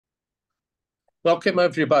Welcome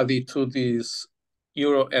everybody to this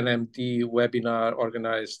EURO-NMD webinar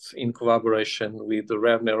organized in collaboration with the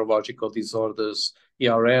Rare Neurological Disorders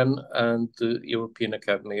ERN and the European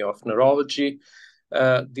Academy of Neurology.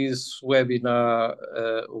 This webinar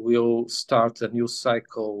will start a new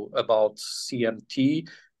cycle about CMT.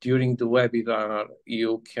 During the webinar,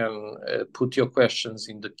 you can put your questions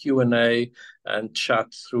in the Q&A and chat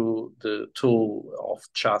through the tool of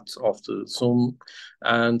chat of the Zoom.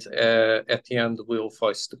 And at the end, we'll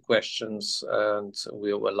voice the questions and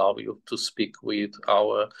we'll allow you to speak with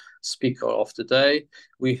our speaker of the day.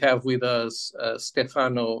 We have with us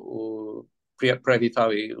Stefano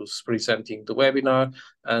Previtali, who's presenting the webinar,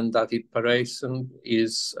 and David Pareison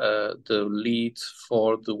is the lead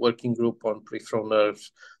for the working group on peripheral nerve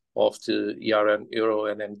of the ERN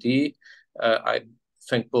EURO-NMD. I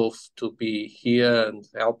thank both to be here and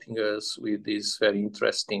helping us with this very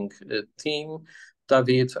interesting theme.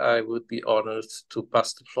 David, I would be honored to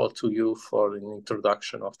pass the floor to you for an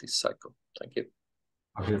introduction of this cycle. Thank you.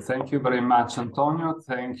 Okay, thank you very much, Antonio.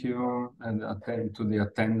 Thank you and to the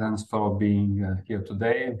attendants for being here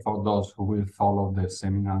today, and for those who will follow the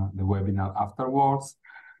seminar, the webinar afterwards.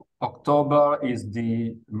 October is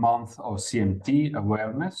the month of CMT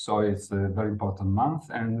awareness, so it's a very important month,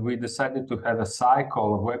 and we decided to have a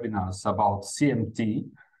cycle of webinars about CMT,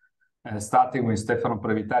 starting with Stefano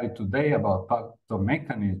Previtali today about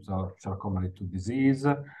pathomechanisms of Charcot disease.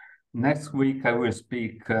 Next week, I will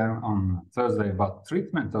speak on Thursday about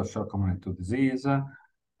treatment of Charcot disease.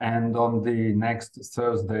 And on the next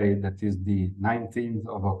Thursday, that is the 19th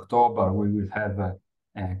of October, we will have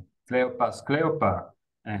Cleopas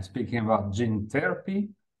speaking about gene therapy.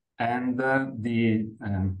 And the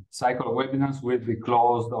cycle of webinars will be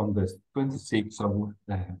closed on the 26th of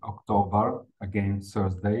October, again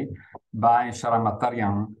Thursday, by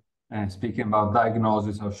Sharamatarian, speaking about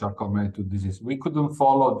diagnosis of Charcot disease. We couldn't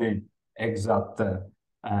follow the exact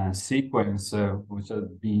sequence, which has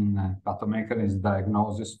been pathomechanism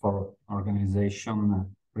diagnosis for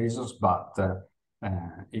organization reasons, but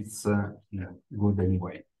it's good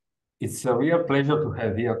anyway. It's a real pleasure to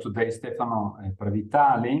have here today Stefano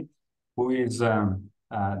Previtali, who is a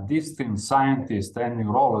distinct scientist and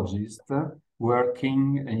neurologist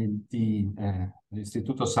working in the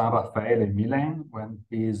Istituto San Raffaele in Milan, when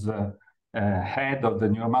he is head of the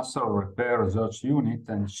neuromuscular repair research unit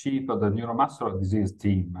and chief of the neuromuscular disease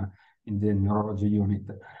team in the neurology unit.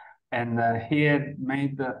 And he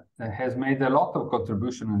has made a lot of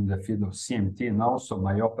contribution in the field of CMT and also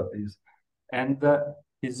myopathies. And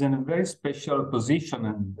is in a very special position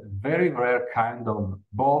and very rare kind of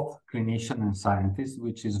both clinician and scientist,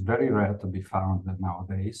 which is very rare to be found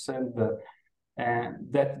nowadays.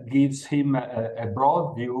 And that gives him a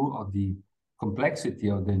broad view of the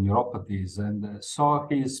complexity of the neuropathies. And so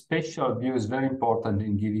his special view is very important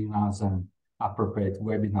in giving us an appropriate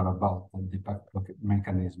webinar about the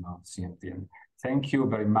mechanism of CMT. And thank you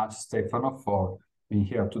very much, Stefano, for being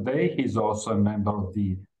here today. He's also a member of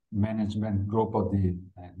the management group of the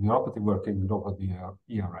neuropathy working group of the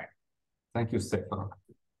ERN. Thank you, Stefano.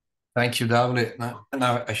 Thank you, Davide.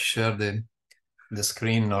 Now I share the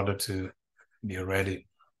screen in order to be ready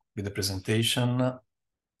with the presentation.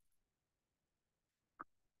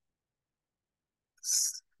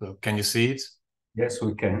 So can you see it? Yes,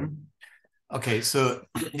 we can. Okay, so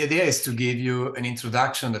the idea is to give you an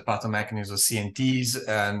introduction to the pathomechanisms of CMTs,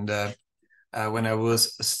 and when I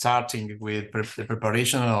was starting with the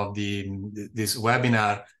preparation of this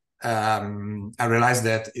webinar, I realized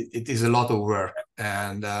that it is a lot of work.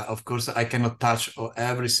 And of course, I cannot touch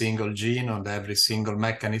every single gene on every single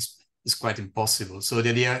mechanism. It's quite impossible. So the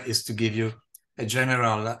idea is to give you a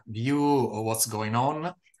general view of what's going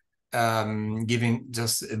on, giving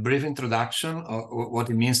just a brief introduction of what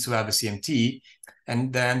it means to have a CMT,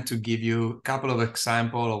 and then to give you a couple of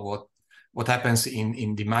examples of what happens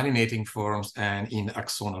in demyelinating forms and in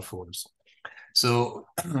axonal forms. So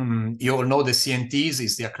you all know the CMTs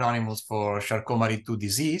is the acronym for Charcot-Marie-Tooth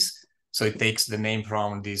disease. So it takes the name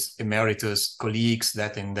from these emeritus colleagues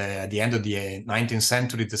that at the end of the 19th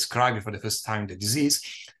century described for the first time the disease.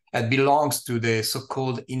 It belongs to the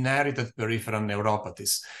so-called inherited peripheral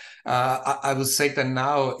neuropathies. I would say that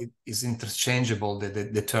now it is interchangeable,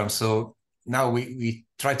 the term. So now we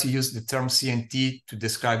try to use the term CMT to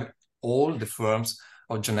describe all the forms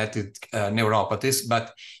of genetic neuropathies,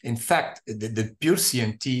 but in fact, the pure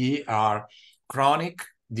CMT are chronic,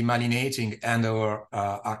 demyelinating, and/or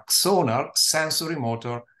axonal sensory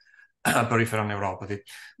motor peripheral neuropathy.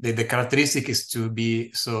 The characteristic is to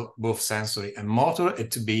be so both sensory and motor, and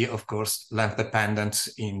to be, of course, length dependent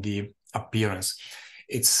in the appearance.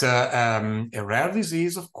 It's a rare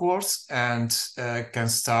disease, of course, and can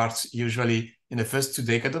start usually in the first 2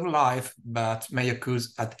 decades of life, but may occur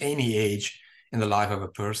at any age in the life of a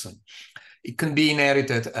person. It can be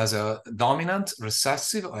inherited as a dominant,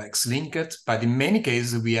 recessive, or X-linked, but in many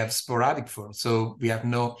cases we have sporadic forms, so we have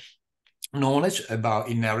no knowledge about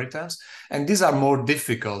inheritance, and these are more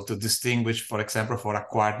difficult to distinguish, for example, for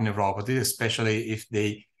acquired neuropathy, especially if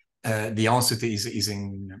the onset is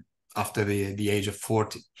in after the age of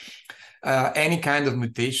 40. Any kind of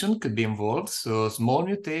mutation could be involved, so small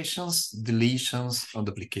mutations, deletions, or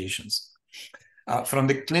duplications. From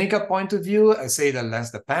the clinical point of view, I say that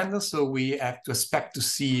lens dependent, so we have to expect to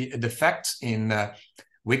see defects in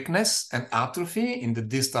weakness and atrophy in the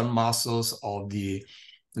distal muscles of the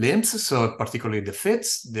limbs, so particularly the feet,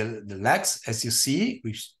 the legs, as you see,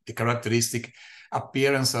 which the characteristic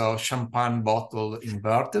appearance of champagne bottle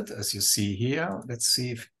inverted, as you see here. Let's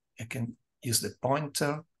see if I can use the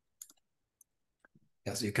pointer.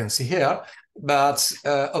 As you can see here, but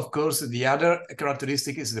of course the other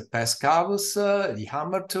characteristic is the pes cavus, the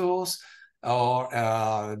hammer toes, or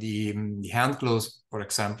the hand claws, for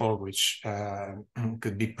example, which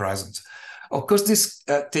could be present. Of course, this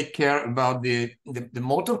take care about the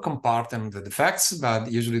motor compartment, the defects,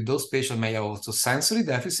 but usually those patients may have also sensory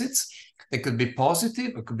deficits. They could be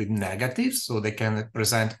positive, or could be negative, so they can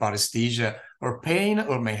present paresthesia or pain,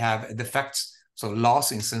 or may have defects, so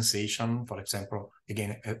loss in sensation, for example,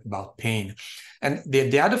 again, about pain. And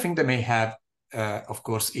the other thing they may have, of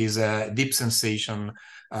course, is deep sensation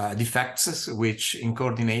defects, which in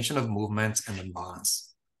coordination of movements and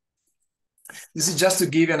imbalance. This is just to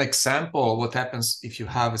give you an example of what happens if you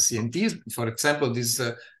have a CNT. For example, this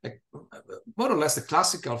is more or less the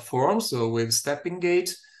classical form. So with stepping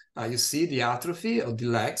gait, you see the atrophy of the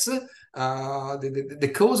legs.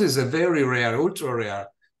 The cause is a very rare, ultra rare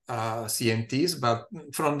CNTs, but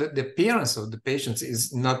from the appearance of the patients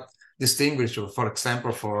is not distinguishable, for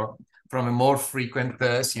example, from a more frequent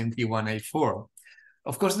CNT1A form.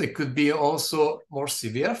 Of course, there could be also more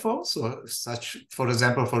severe forms, so such, for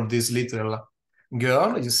example, for this little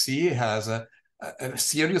girl, you see has a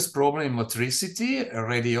serious problem in motricity,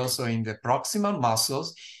 already also in the proximal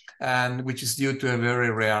muscles, and which is due to a very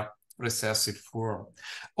rare recessive form.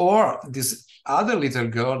 Or this other little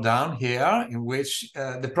girl down here, in which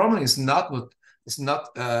the problem is not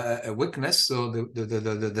a weakness, so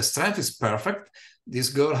the strength is perfect. This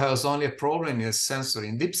girl has only a problem in sensory,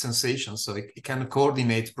 in deep sensation, so it can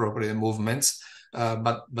coordinate properly the movements,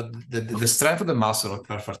 but the strength of the muscle are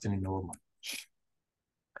perfectly normal.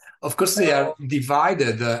 Of course, they are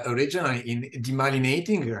divided originally in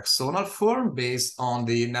demyelinating axonal form based on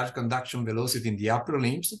the nerve conduction velocity in the upper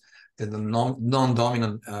limbs, the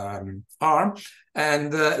non-dominant arm,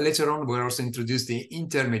 and later on we also introduced the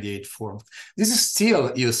intermediate form. This is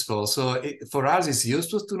still useful, so for us it's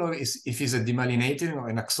useful to know if it's a demyelinating or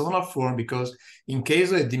an axonal form, because in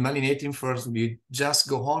case of a demyelinating form, we just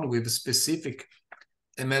go on with a specific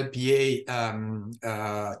MLPA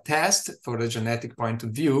test for the genetic point of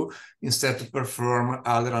view, instead to perform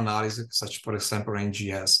other analysis, such for example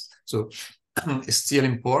NGS. So it's still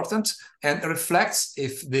important and reflects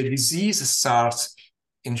if the disease starts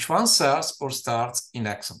in Schwann cells or starts in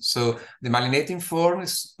axons. So the myelinating form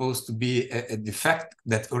is supposed to be a defect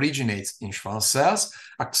that originates in Schwann cells.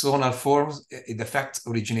 Axonal forms, a defect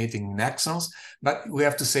originating in axons. But we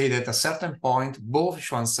have to say that at a certain point, both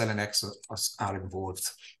Schwann cell and axons are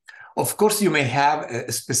involved. Of course, you may have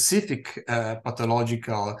a specific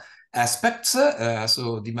pathological aspects,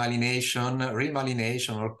 so demyelination,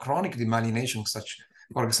 remyelination, or chronic demyelination, such,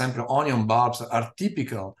 for example, onion bulbs are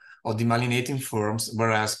typical of demyelinating forms,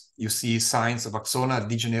 whereas you see signs of axonal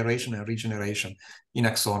degeneration and regeneration in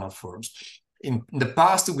axonal forms. In the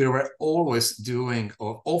past, we were always doing,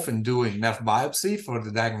 or often doing, nerve biopsy for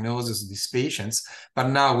the diagnosis of these patients, but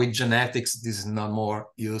now with genetics, this is not more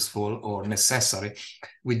useful or necessary.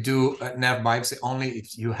 We do nerve biopsy only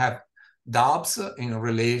if you have doubts in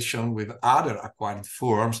relation with other acquired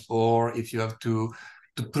forms, or if you have to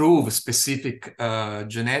prove specific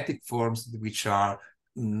genetic forms which are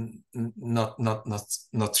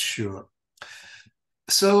not sure.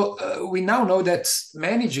 So we now know that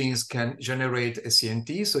many genes can generate a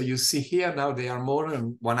CNT. So you see here now there are more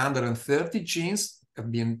than 130 genes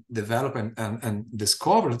have been developed and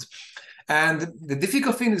discovered. And the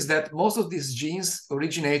difficult thing is that most of these genes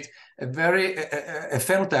originate a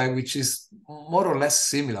phenotype which is more or less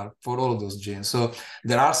similar for all of those genes. So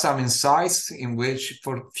there are some insights in which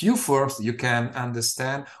for few forms you can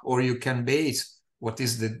understand, or you can base what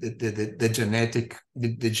is the genetic,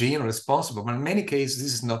 the gene responsible. But in many cases,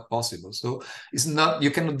 this is not possible. So it's not,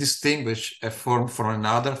 you cannot distinguish a form from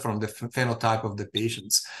another from the phenotype of the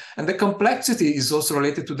patients. And the complexity is also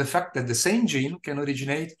related to the fact that the same gene can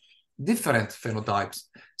originate different phenotypes.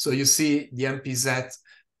 So you see the MPZ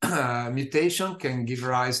mutation can give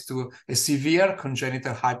rise to a severe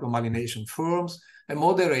congenital hypomyelination forms, a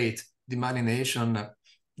moderate demyelinating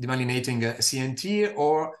CNT,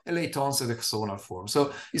 or a late onset axonal form.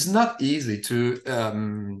 So it's not easy to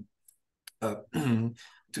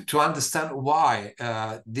understand why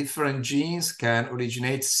different genes can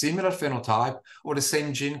originate similar phenotype, or the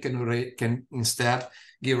same gene can instead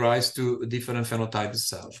give rise to a different phenotype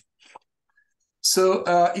itself. So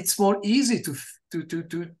it's more easy to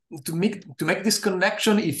make this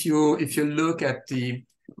connection if you look at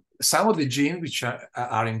some of the genes which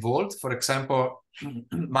are involved. For example,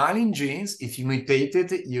 myelin genes, if you mutate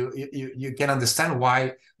it, you can understand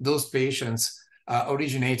why those patients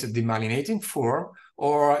originated the myelinating form,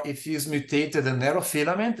 or if you mutated a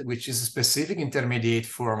neurofilament, which is a specific intermediate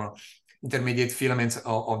filament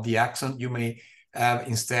of the axon, you may have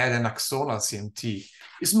instead an axonal CMT.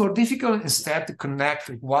 It's more difficult instead to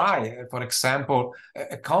connect why, for example,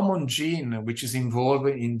 a common gene which is involved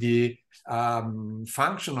in the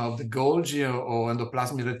function of the Golgi or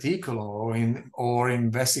endoplasmic reticulum, or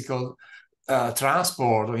in vesicle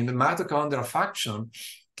transport, or in the mitochondrial function,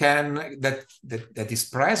 that is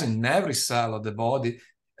present in every cell of the body,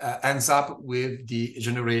 ends up with the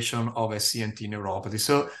generation of a CNT neuropathy.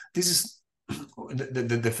 So this is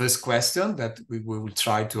the first question that we will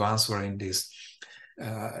try to answer in this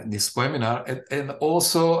webinar, and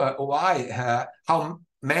also how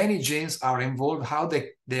many genes are involved, how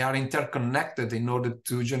they are interconnected in order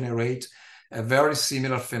to generate a very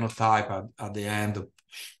similar phenotype at the end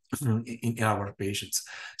in our patients.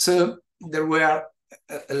 So there were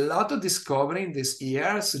a lot of discovery in this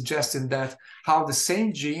year suggesting that how the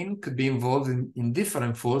same gene could be involved in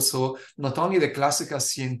different folds. So not only the classical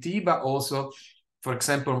CNT, but also, for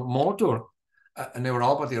example, motor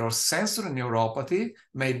neuropathy or sensory neuropathy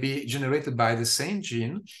may be generated by the same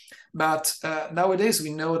gene. But nowadays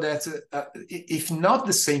we know that if not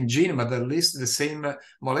the same gene, but at least the same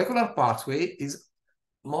molecular pathway is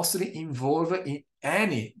mostly involved in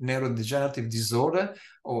any neurodegenerative disorder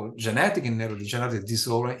or genetic neurodegenerative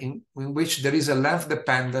disorder in which there is a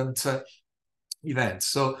length-dependent event.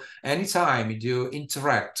 So anytime you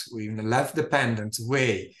interact in a length-dependent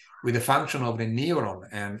way with the function of the neuron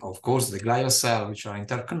and, of course, the glial cell, which are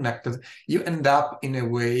interconnected, you end up in a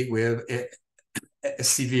way with a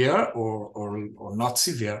severe or not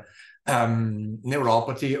severe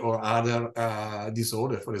neuropathy or other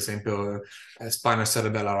disorder, for example, spinal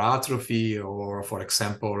cerebellar atrophy, or, for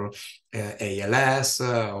example, ALS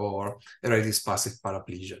or hereditary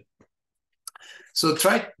paraplegia. So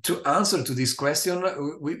try to answer to this question,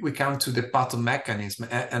 we come to the pathomechanism,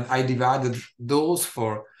 and I divided those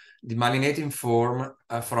for the myelinating form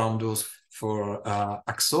from those for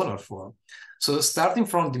axonal form. So starting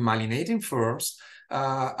from the myelinating forms,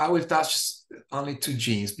 I will touch only 2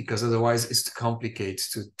 genes, because otherwise it's too complicated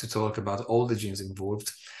to talk about all the genes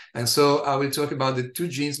involved. And so I will talk about the 2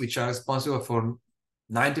 genes which are responsible for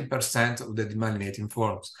 90% of the demyelinating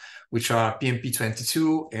forms, which are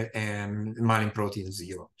PMP22 and myelin protein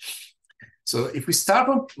 0. So if we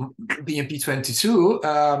start from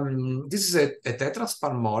PMP22, this is a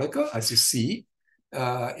tetraspar molecule, as you see.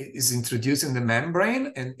 It is introduced in the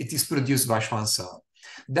membrane, and it is produced by Schwann cell.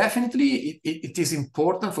 Definitely, it is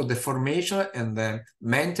important for the formation and the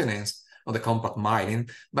maintenance of the compact myelin,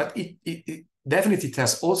 but it definitely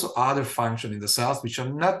has also other functions in the cells which are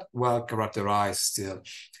not well characterized still.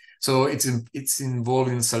 So it's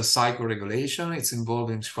involved in cell cycle regulation, it's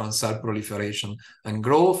involved in Schwann cell proliferation and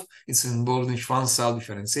growth, it's involved in Schwann cell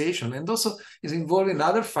differentiation, and also is involved in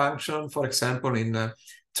other functions, for example, in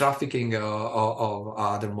trafficking of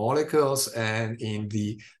other molecules and in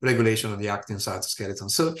the regulation of the actin cytoskeleton.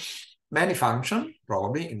 So many functions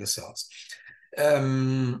probably in the cells.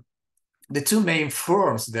 The 2 main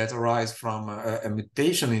forms that arise from a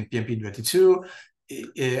mutation in PMP22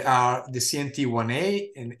 are the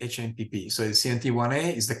CNT1A and HMPP. So the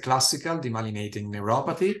CNT1A is the classical demyelinating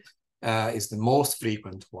neuropathy, is the most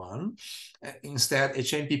frequent one. Instead,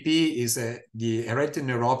 HMPP is the hereditary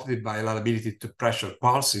neuropathy by liability to pressure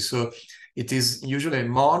pulses. So it is usually a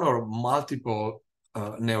mono or multiple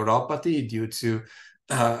neuropathy due to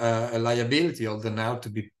a liability of the nerve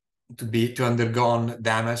to undergo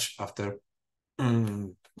damage after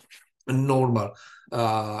normal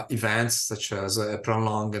events such as a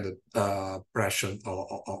prolonged pressure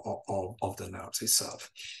of the nerves itself.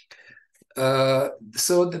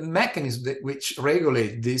 So the mechanism which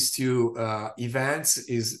regulate these two events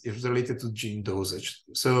is related to gene dosage.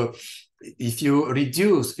 So if you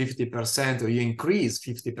reduce 50% or you increase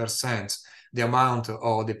 50% the amount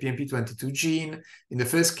of the PMP22 gene, in the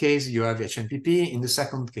first case you have HMPP, in the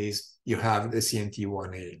second case you have the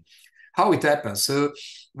CNT1A. How it happens? So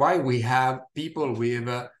why we have people with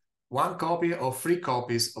 1 copy or 3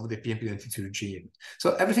 copies of the PMP22 gene.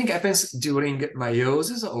 So everything happens during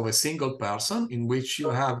meiosis of a single person in which you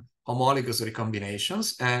have homologous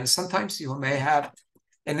recombinations, and sometimes you may have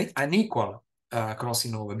an unequal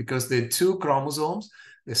crossing over because the 2 chromosomes,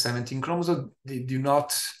 the 17 chromosomes, they do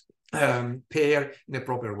not pair in a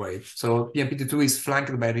proper way. So PMP22 is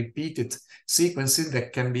flanked by repeated sequences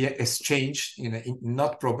that can be exchanged in a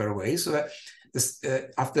not proper way. So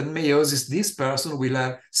after meiosis, this person will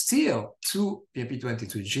have still 2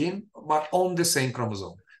 PMP22 genes, but on the same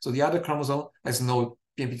chromosome. So the other chromosome has no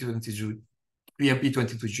PMP22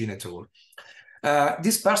 gene at all.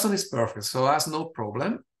 This person is perfect, so has no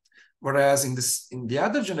problem. Whereas in the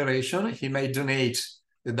other generation, he may donate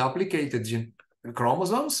the duplicated gene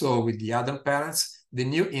chromosome. So with the other parents, the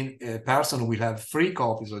new person will have 3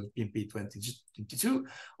 copies of the PMP22,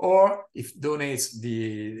 or if donates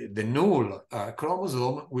the null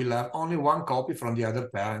chromosome, will have only 1 copy from the other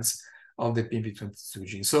parents of the PMP22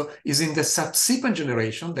 gene. So it's in the subsequent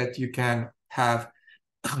generation that you can have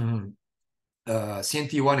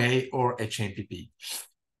CNT1A or HMPP.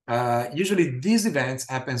 Usually these events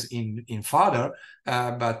happens in father,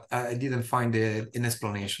 but I didn't find an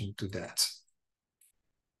explanation to that.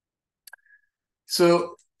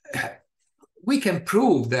 So we can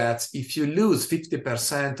prove that if you lose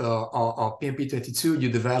 50% of PMP22, you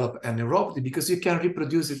develop a neuropathy because you can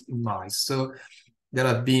reproduce it in mice. So there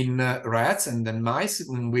have been rats and then mice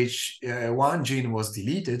in which 1 gene was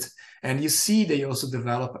deleted, and you see they also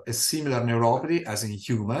develop a similar neuropathy as in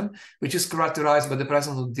human, which is characterized by the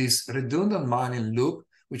presence of this redundant myelin loop,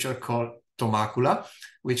 which are called tomacula,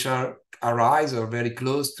 which arise or very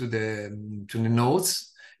close to the nodes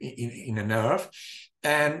in a nerve,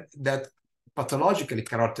 and that pathologically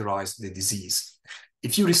characterize the disease.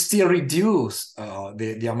 If you still reduce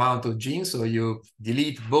the amount of genes, so you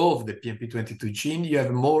delete both the PMP22 gene, you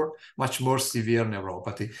have much more severe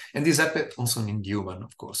neuropathy. And this happens also in human,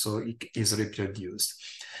 of course, so it is reproduced.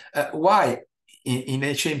 Why in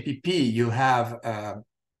HMPP you have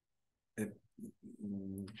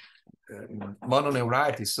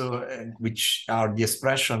mononeuritis, so which are the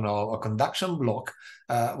expression of a conduction block,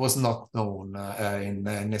 was not known. In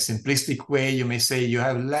a simplistic way, you may say you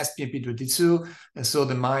have less PMP22, and so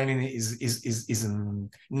the myelin is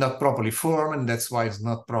not properly formed, and that's why it's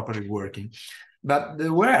not properly working. But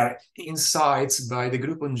there were insights by the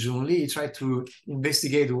group on Jun Lee tried to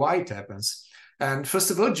investigate why it happens. And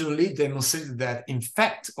first of all, Jun Lee demonstrated that, in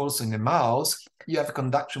fact, also in a mouse, you have a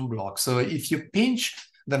conduction block. So if you pinch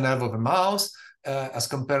the nerve of a mouse, as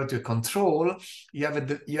compared to a control, you have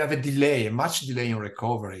a delay, a much delay in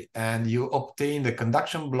recovery, and you obtain the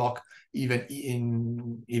conduction block even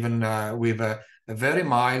with a very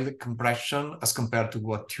mild compression as compared to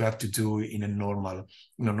what you have to do in a normal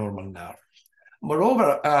nerve.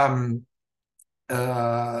 Moreover,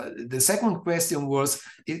 the second question was,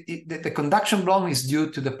 the conduction block is due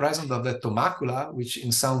to the presence of the tomacula, which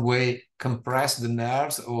in some way compress the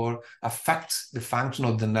nerves or affect the function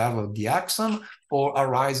of the nerve of the axon, or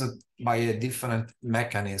arise by a different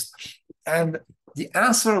mechanism. And the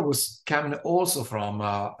answer was coming also from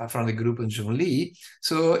the group in Jun Lee.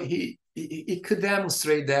 So he could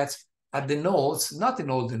demonstrate that at the nodes, not in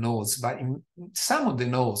all the nodes, but in some of the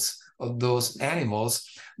nodes of those animals,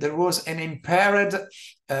 there was an impaired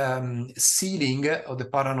sealing of the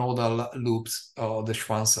paranodal loops of the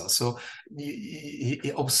Schwann cell. So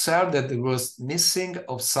he observed that there was missing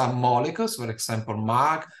of some molecules, for example,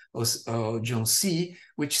 MAG or JONC,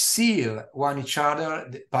 which seal each other,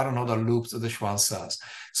 the paranodal loops of the Schwann cells.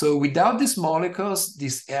 So without these molecules,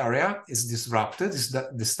 this area is disrupted, is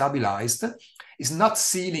destabilized, is not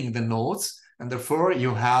sealing the nodes, and therefore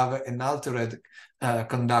you have an altered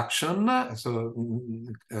conduction, so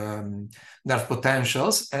nerve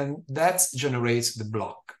potentials, and that generates the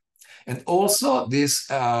block. And also this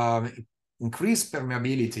increased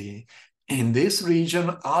permeability in this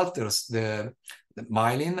region alters the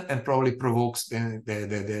myelin and probably provokes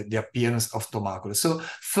the appearance of tomacula. So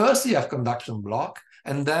first you have conduction block,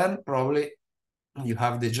 and then probably you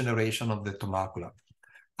have the generation of the tomacula.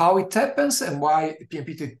 How it happens and why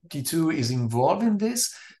PMP22 is involved in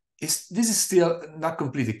this is still not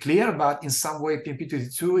completely clear, but in some way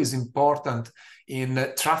PMP22 is important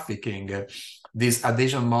in trafficking these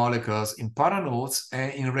adhesion molecules in paranodes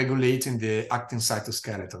and in regulating the actin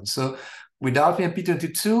cytoskeleton. So without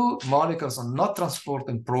PMP22, molecules are not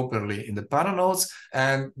transported properly in the paranodes,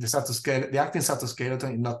 and the actin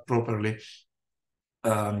cytoskeleton is not properly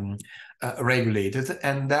regulated,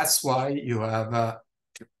 and that's why you have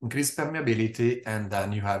increased permeability, and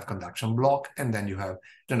then you have conduction block, and then you have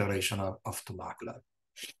generation of macula.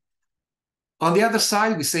 On the other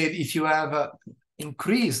side, we said if you have an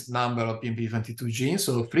increased number of PMP22 genes,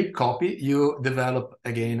 so free copy, you develop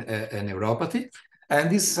again a neuropathy. And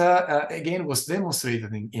this, again, was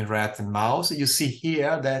demonstrated in rat and mouse. You see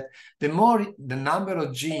here that the number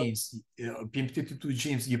of genes, PMP22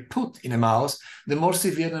 genes you put in a mouse, the more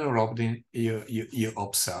severe the neuropathy you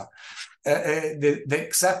observe. The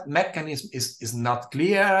exact mechanism is not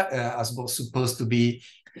clear, as was supposed to be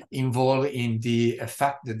involved in the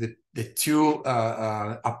effect that the two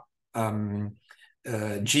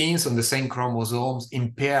genes on the same chromosomes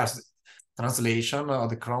impairs translation of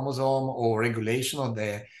the chromosome or regulation of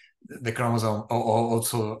the chromosome, or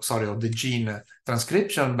also, sorry, of the gene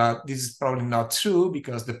transcription. But this is probably not true,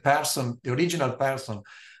 because the original person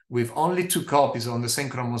with only 2 copies on the same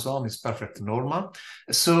chromosome is perfectly normal.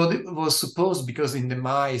 So it was supposed, because in the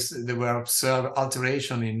mice there were observed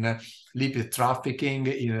alteration in lipid trafficking,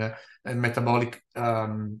 in metabolic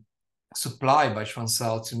supply by Schwann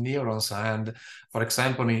cells to neurons, and for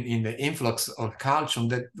example in the influx of calcium,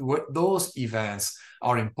 that those events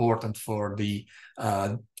are important for the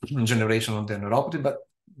generation of the neuropathy. But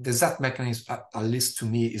the exact mechanism, at least to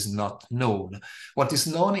me, is not known. What is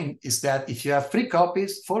known is that if you have 3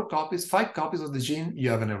 copies, 4 copies, 5 copies of the gene, you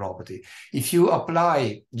have a neuropathy. If you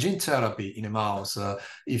apply gene therapy in a mouse,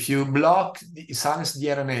 if you silence the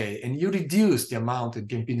RNA and you reduce the amount of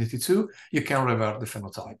PMP22, you can revert the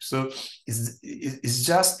phenotype. So it's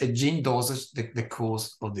just a gene dosage the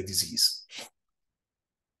cause of the disease.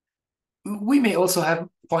 We may also have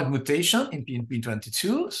point mutation in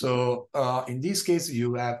PMP22. So in this case,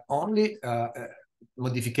 you have only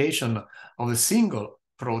modification of a single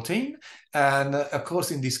protein. And of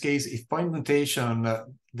course, in this case, if point mutation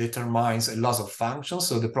determines a loss of function,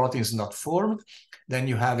 so the protein is not formed, then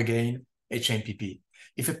you have again HMPP.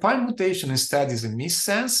 If a point mutation instead is a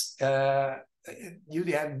missense, you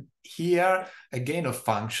have here a gain of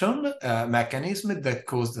function mechanism that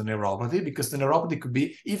caused the neuropathy, because the neuropathy could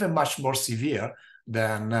be even much more severe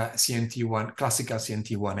than CNT1, classical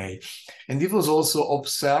CNT1A. And this was also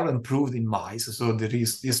observed and proved in mice. So there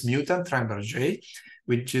is this mutant TREMBR-J,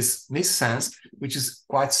 which is missense, which is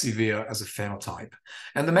quite severe as a phenotype.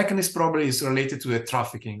 And the mechanism probably is related to the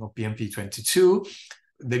trafficking of PMP22.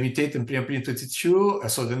 The mutated PMP22,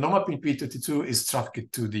 so the normal PMP22 is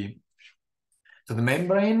trafficked to the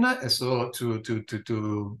membrane, so to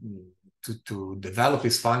develop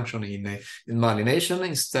its function in myelination.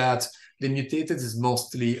 Instead, the mutated is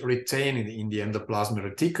mostly retained in the endoplasmic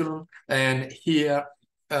reticulum, and here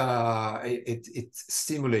it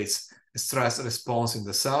stimulates a stress response in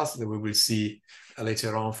the cells that we will see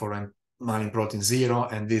later on for myelin protein 0,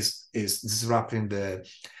 and this is disrupting the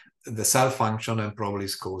cell function and probably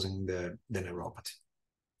is causing the neuropathy.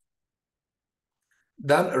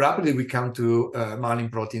 Then rapidly we come to myelin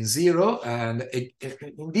protein 0, and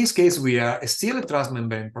in this case we are still a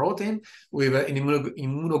transmembrane protein with an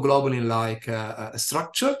immunoglobulin-like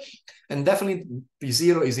structure, and definitely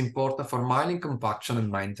P0 is important for myelin compaction and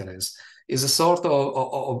maintenance. It's a sort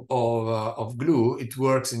of glue. It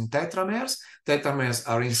works in tetramers. Tetramers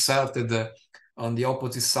are inserted on the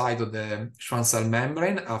opposite side of the Schwann cell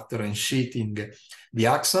membrane after unsheathing the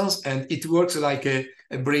axons, and it works like a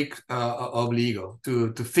brick of Lego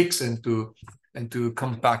to fix and to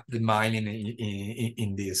compact the myelin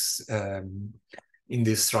in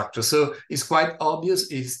this structure. So it's quite obvious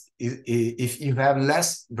if you have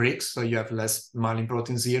less bricks, so you have less myelin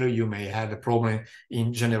protein 0, you may have a problem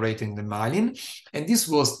in generating the myelin. And this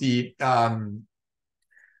was the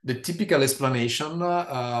typical explanation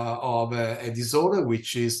of a disorder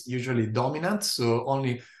which is usually dominant, so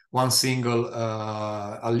only one single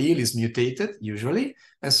allele is mutated usually,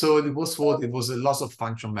 and so it was a loss of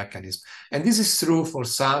function mechanism. And this is true for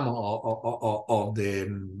some of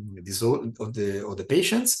the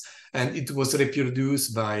patients, and it was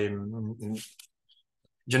reproduced by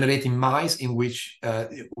generating mice in which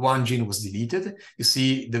one gene was deleted. You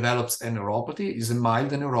see, develops a neuropathy, is a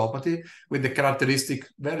mild neuropathy with the characteristic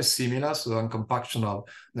very similar, so uncompaction of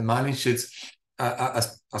the myelin sheets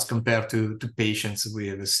as compared to patients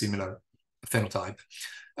with a similar phenotype.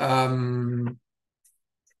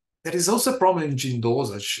 There is also a problem in gene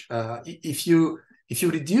dosage. If you If you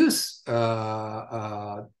reduce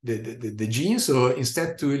the gene, so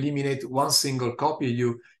instead to eliminate one single copy,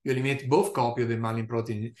 you eliminate both copies of the myelin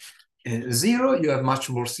protein 0, you have much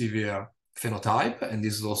more severe phenotype, and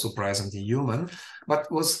this is also present in human. But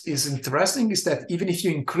what is interesting is that even if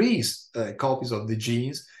you increase copies of the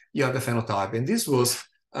genes, you have a phenotype. And this was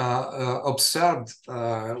observed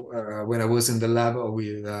when I was in the lab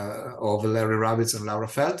with of Larry Rabbits and Laura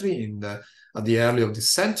Feltri at the early of this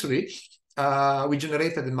century. We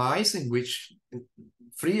generated the mice in which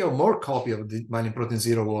 3 or more copies of the myelin protein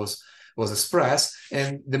 0 was expressed,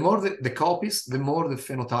 and the more the copies, the more the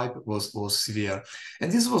phenotype was severe.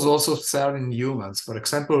 And this was also observed in humans. For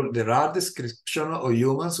example, there are descriptions of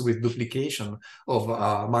humans with duplication of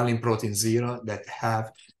myelin protein 0 that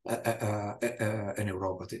have a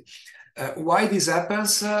neuropathy. Why this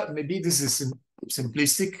happens? Maybe this is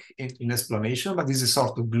simplistic in explanation, but this is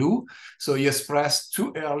sort of glue. So you express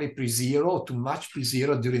too early pre-0, too much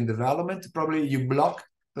pre-0 during development. Probably you block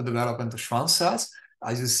the development of Schwann cells.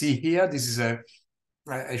 As you see here, this is a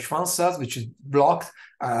Schwann cell which is blocked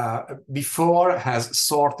before has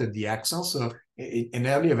sorted the exon. So in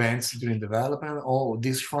early events during development,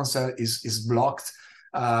 this Schwann cell is blocked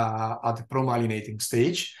at the promyelinating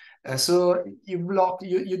stage. So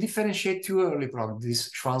you differentiate too early from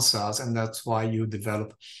these Schwann cells, and that's why you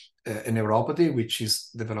develop a neuropathy, which is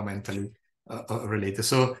developmentally related.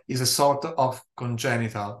 So it's a sort of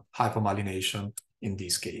congenital hypomyelination in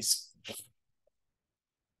this case.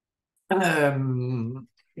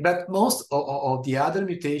 But most of the other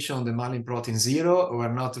mutations on the myelin protein 0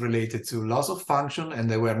 were not related to loss of function, and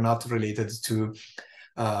they were not related to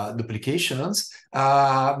duplications,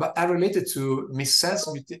 but are related to missense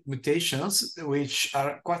mutations, which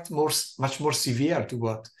are much more severe to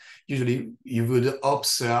what usually you would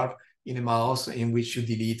observe in a mouse in which you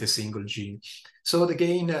delete a single gene. So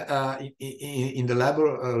again, in the lab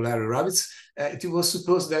of Larry Rabbits, it was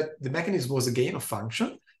supposed that the mechanism was a gain of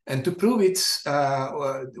function. And to prove it,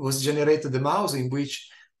 was generated the mouse in which,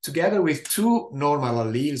 together with 2 normal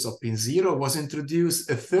alleles of PIN0, was introduced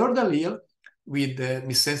a third allele with the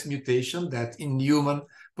missense mutation that in human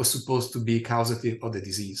was supposed to be causative of the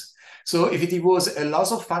disease. So if it was a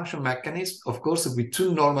loss of function mechanism, of course, with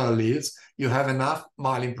 2 normal alleles, you have enough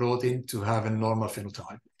myelin protein to have a normal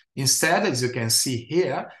phenotype. Instead, as you can see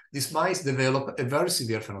here, these mice develop a very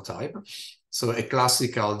severe phenotype. So a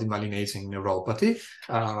classical demyelinating neuropathy,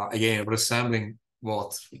 again, resembling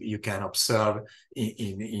what you can observe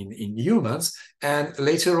in humans. And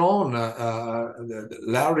later on,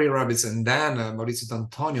 Larry Rabbits and then Maurizio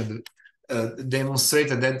D'Antonio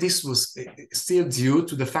demonstrated that this was still due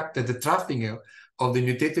to the fact that the trafficking of the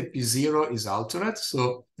mutated P0 is altered.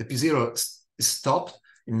 So the P0 is stopped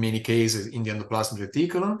in many cases in the endoplasmic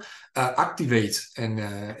reticulum, activates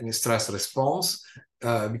a stress response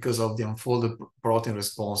because of the unfolded protein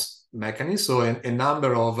response mechanism. So a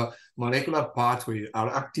number of molecular pathways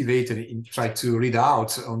are activated in try to read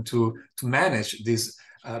out on to manage these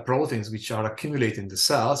proteins which are accumulating in the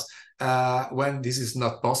cells. When this is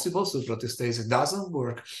not possible, so proteostasis doesn't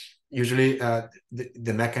work, usually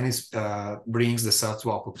the mechanism brings the cell to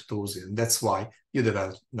apoptosis, and that's why you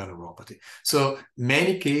develop the neuropathy. So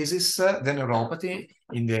many cases, the neuropathy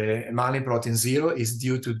in the myelin protein 0 is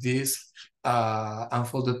due to this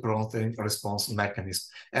unfolded protein response mechanism.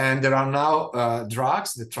 And there are now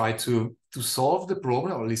drugs that try to solve the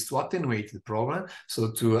problem, or at least to attenuate the problem,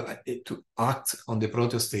 so to act on the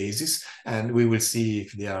proteostasis, and we will see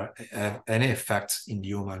if there are any effects in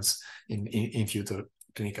humans in future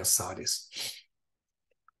clinical studies.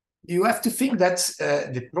 You have to think that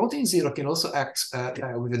the protein 0 can also act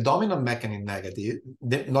with a dominant mechanism.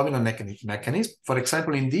 For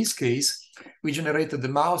example, in this case, we generated the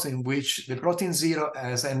mouse in which the protein 0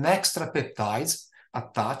 has an extra peptide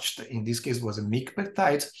attached. In this case, was a MYC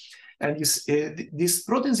peptide. And this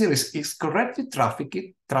protein 0 is correctly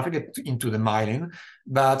trafficked into the myelin,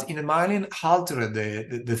 but in the myelin altered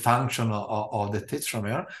the function of the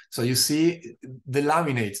tetramer. So you see,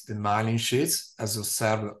 delaminate the myelin sheets, as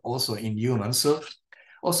observed also in humans. So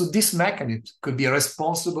also this mechanism could be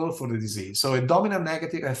responsible for the disease. So a dominant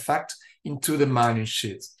negative effect into the myelin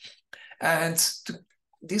sheets. And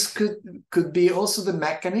this could be also the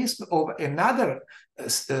mechanism of another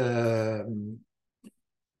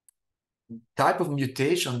type of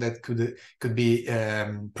mutation that could be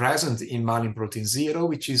present in myelin protein 0,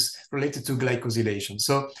 which is related to glycosylation.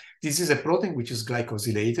 So this is a protein which is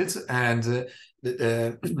glycosylated, and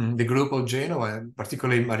the group of Genoa, and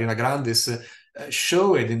particularly Marina Grandis,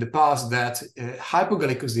 showed in the past that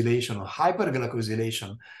hypoglycosylation or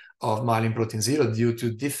hyperglycosylation of myelin protein 0 due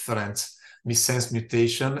to different missense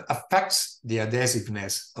mutation affects the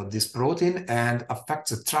adhesiveness of this protein and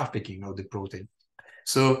affects the trafficking of the protein.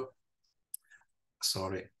 So,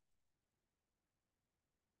 sorry.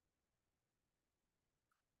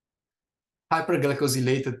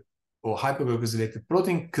 Hyperglycosylated or hyperglycosylated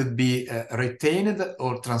protein could be retained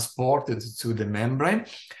or transported to the membrane,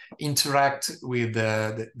 interact with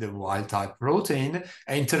the wild type protein,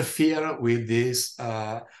 and interfere with these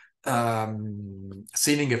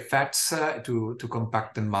sealing effects to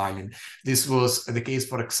compact the myelin. This was the case,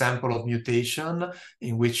 for example, of mutation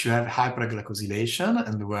in which you have hyperglycosylation,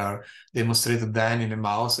 and were demonstrated then in a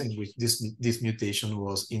mouse in which this mutation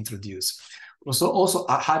was introduced. Also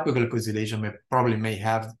hyperglycosylation probably may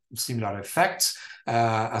have similar effects,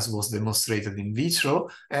 as was demonstrated in vitro,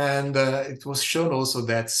 and it was shown also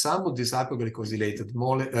that some of these hyperglycosylated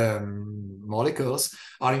molecules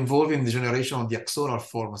are involved in the generation of the axonal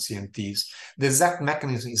form of CNTs. The exact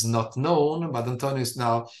mechanism is not known, but Antonio is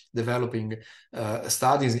now developing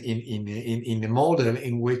studies in a model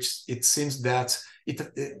in which it seems that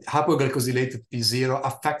hyperglycosylated P0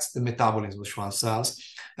 affects the metabolism of Schwann cells,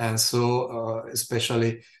 and so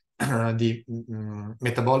especially the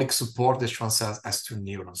metabolic support the Schwann cells has to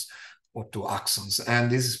neurons or to axons,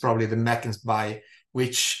 and this is probably the mechanism by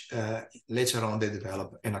which later on they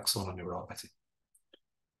develop an axonal neuropathy.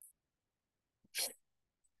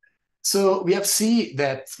 So we have seen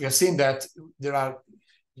that there are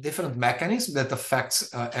different mechanisms that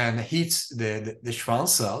affects and hits the Schwann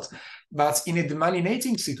cells, but in a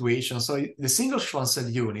demyelinating situation, so the single Schwann cell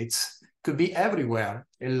units could be everywhere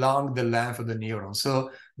along the length of the neuron.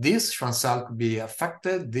 So this Schwann cell could be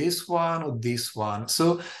affected, this one or this one.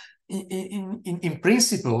 So in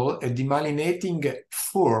principle, a demyelinating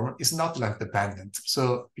form is not length dependent.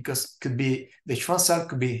 So because the Schwann cell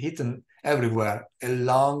could be hidden everywhere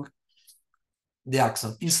along the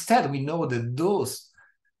axon. Instead, we know that those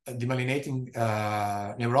demyelinating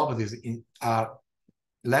neuropathies are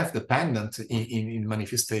length dependent in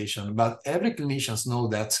manifestation, but every clinicians know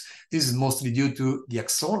that this is mostly due to the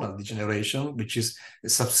axonal degeneration, which is a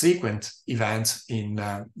subsequent event in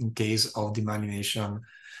case of demyelination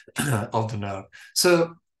of the nerve.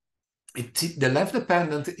 So the length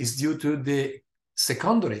dependent is due to the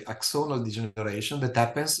secondary axonal degeneration that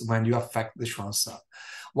happens when you affect the Schwann cell.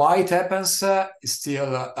 Why it happens is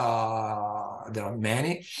still, there are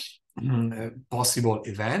many possible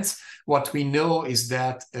events. What we know is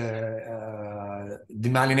that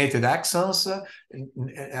demyelinated axons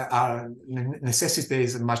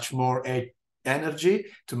necessitate much more energy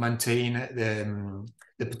to maintain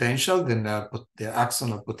the potential, the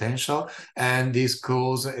axonal potential, and this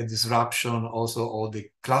causes a disruption also of the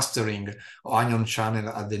clustering of ion channel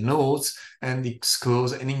at the nodes, and it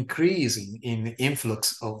causes an increase in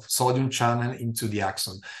influx of sodium channel into the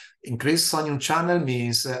axon. Increased sodium channel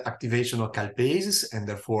means activation of calpases and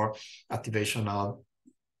therefore activation of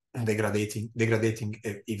degrading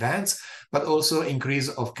events, but also increase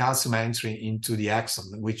of calcium entry into the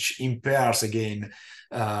axon, which impairs again,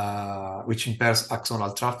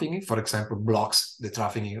 axonal trafficking, for example, blocks the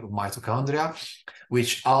trafficking of mitochondria,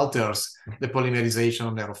 which alters the polymerization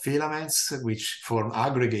of neurofilaments, which form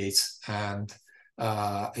aggregates and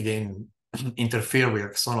again interfere with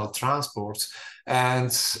axonal transports,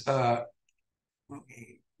 and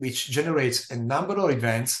which generates a number of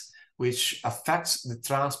events which affects the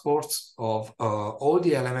transport of all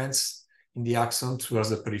the elements in the axon towards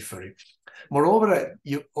the periphery. Moreover,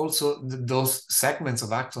 those segments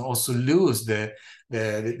of axon also lose the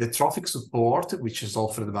trophic support, which is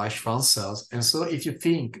offered by Schwann cells. And so if you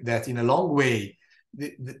think that in a long way,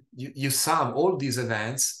 you sum all these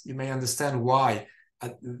events, you may understand why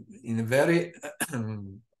in a very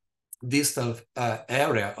distal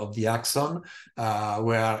area of the axon,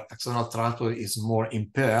 where axonal transport is more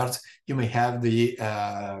impaired, you may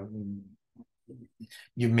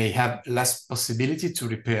have less possibility to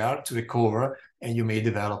repair, to recover, and you may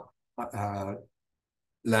develop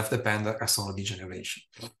left-dependent axonal degeneration.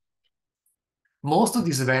 Most of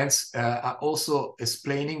these events are also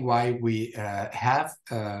explaining why we have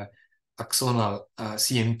axonal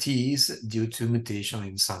CNTs due to mutation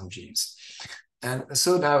in some genes. And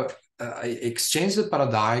so now I exchange the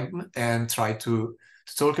paradigm and try to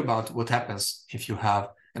talk about what happens if you have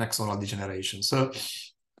an axonal degeneration. So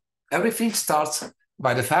everything starts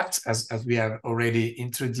by the fact, as we have already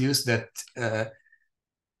introduced, that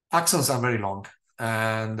axons are very long.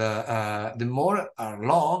 And the more are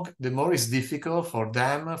long, the more it's difficult for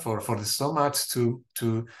them, for the stomach to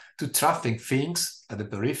traffic things at the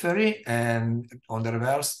periphery, and on the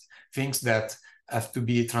reverse, things that have to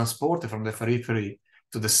be transported from the periphery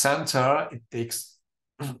to the center. It takes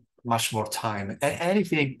much more time.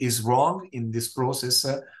 Anything is wrong in this process,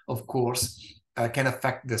 of course, can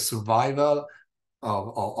affect the survival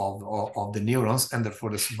of the neurons and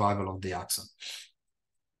therefore the survival of the axon.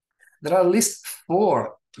 There are at least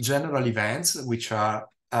 4 general events which are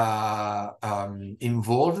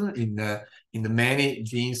involved in the many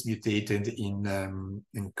genes mutated in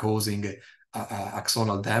causing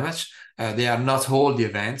axonal damage. They are not all the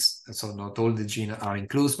events, so not all the genes are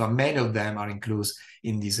included, but many of them are included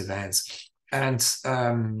in these events. And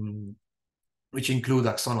which include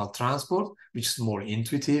axonal transport, which is more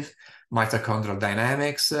intuitive, mitochondrial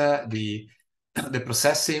dynamics, the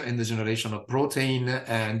processing and the generation of protein,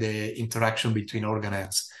 and the interaction between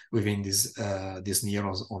organelles within these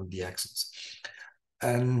neurons on the axons.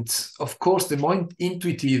 And of course, the more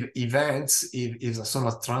intuitive events is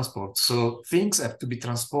axonal transport. So things have to be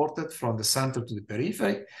transported from the center to the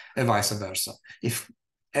periphery and vice versa. If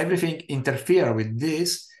everything interferes with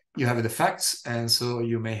this, you have defects, and so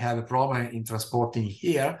you may have a problem in transporting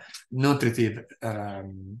here nutritive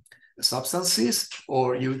substances,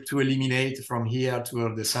 or to eliminate from here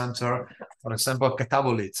to the center, for example,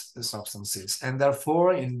 catabolite substances. And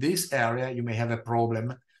therefore, in this area, you may have a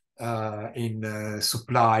problem in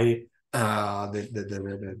supply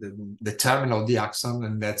the terminal of the axon,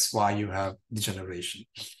 and that's why you have degeneration.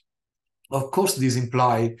 Of course, this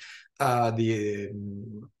implies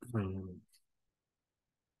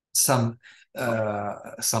some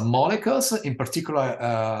molecules, in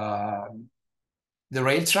particular the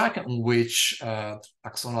rail track on which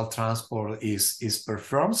axonal transport is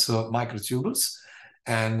performed, so microtubules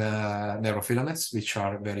and neurofilaments, which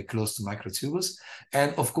are very close to microtubules,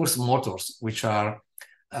 and of course motors, which are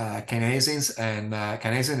kinesin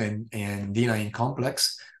and dynein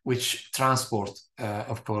complex, which transport,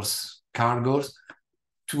 of course, cargoes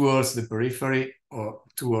towards the periphery or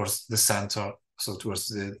towards the center, so towards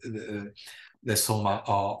the soma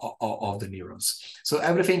of the neurons. So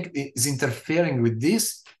everything is interfering with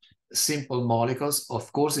these simple molecules,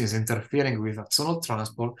 of course, is interfering with axonal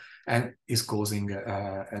transport and is causing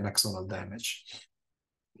an axonal damage.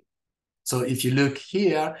 So if you look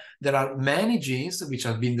here, there are many genes which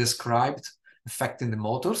have been described affecting the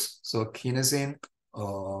motors, so kinesin,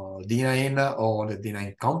 dynein, or the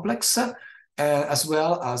dynein complex, as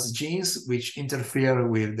well as genes which interfere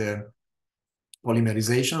with the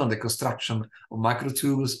polymerization or the construction of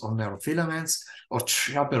microtubules or neurofilaments, or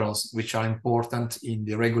chaperones, which are important in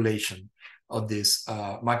the regulation of these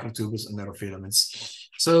microtubules and neurofilaments.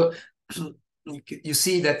 So you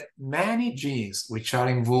see that many genes which are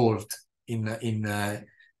involved in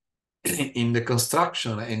the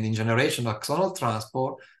construction and in generation of axonal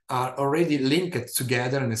transport are already linked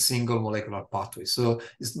together in a single molecular pathway. So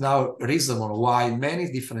it's now reasonable why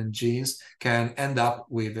many different genes can end up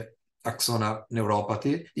with axonal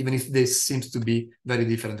neuropathy, even if they seem to be very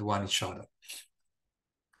different one each other.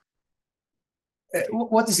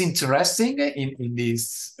 What is interesting in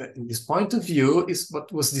this point of view is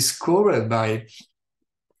what was discovered by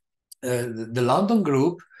the London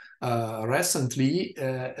group recently,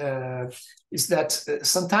 is that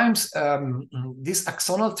sometimes these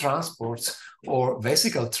axonal transports or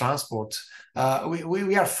vesicle transport,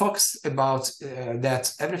 we are focused about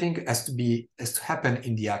that everything has to happen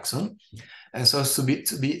in the axon, and so to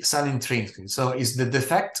be cell-intrinsic. So it's the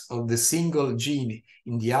defect of the single gene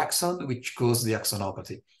in the axon which causes the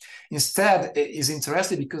axonopathy. Instead, it is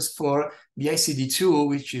interesting because for the BICD2,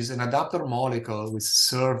 which is an adapter molecule which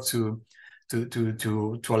serves to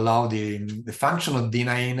allow the function of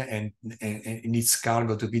dynein and its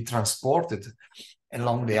cargo to be transported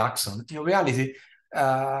along the axon. In reality,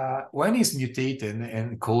 when it's mutated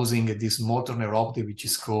and causing this motor neuropathy, which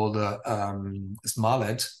is called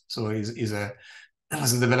SMALED, so is a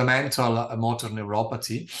developmental motor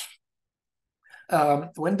neuropathy,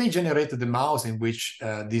 when they generated the mouse in which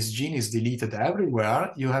this gene is deleted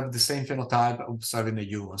everywhere, you have the same phenotype observed in the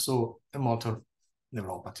human, so a motor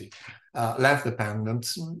neuropathy, left dependent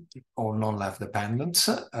or non-left dependent,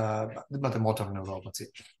 but a motor neuropathy.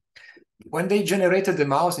 When they generated the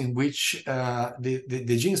mouse in which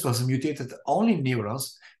the genes was mutated only in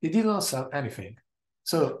neurons, they didn't observe anything.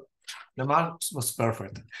 So the mouse was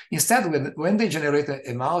perfect. Instead, when they generated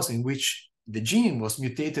a mouse in which the gene was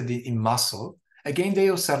mutated in muscle, again, they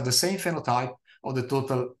observed the same phenotype of the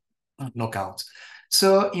total knockout.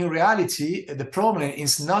 So in reality, the problem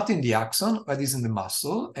is not in the axon, but is in the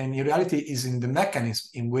muscle, and in reality is in the mechanism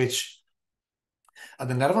in which at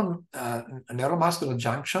the neuromuscular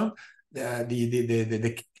junction,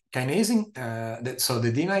 the kinesin, so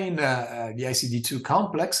the dynein, the ICD2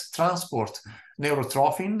 complex transport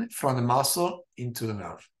neurotrophin from the muscle into the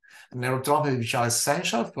nerve. neurotrophins which are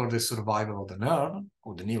essential for the survival of the nerve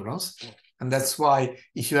or the neurons. And that's why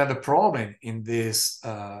if you have a problem in this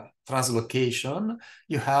translocation,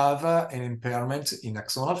 you have an impairment in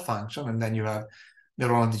axonal function, and then you have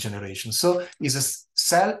neuronal degeneration. So it's a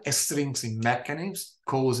cell extrinsic mechanism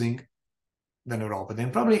causing the neuropathy.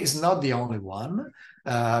 And probably it's not the only one.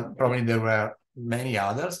 Probably there were many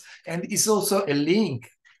others. And it's also a link,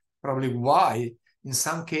 probably why in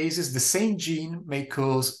some cases the same gene may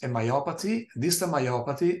cause a myopathy, distal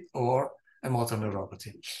myopathy, or a motor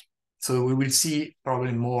neuropathy. So we will see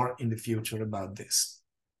probably more in the future about this.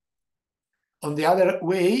 On the other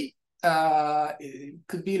way, it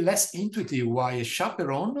could be less intuitive why a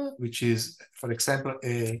chaperone, which is, for example,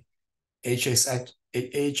 a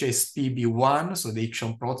HSPB1, so the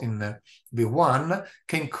action protein B1,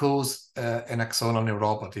 can cause an axonal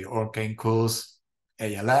neuropathy, or can cause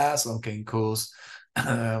ALS, or can cause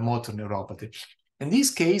motor neuropathy. In this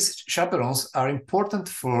case, chaperones are important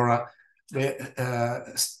for the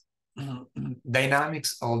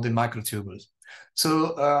dynamics of the microtubules.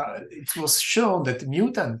 So it was shown that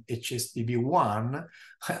mutant HSPB1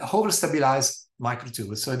 overstabilize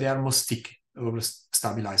microtubules, so they are more sticky,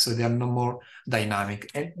 overstabilized, so they are no more dynamic.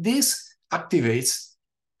 And this activates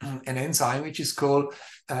an enzyme which is called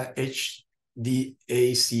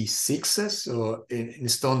HDAC6, so in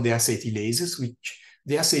stone deacetylases, which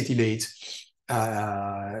deacetylate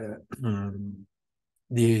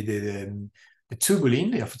the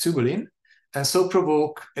tubulin, the alpha tubulin, and so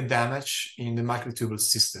provoke a damage in the microtubule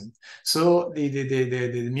system. So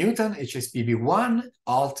the mutant HSPB1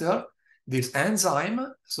 alter this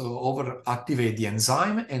enzyme, so overactivate the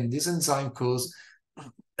enzyme, and this enzyme cause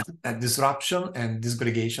a disruption and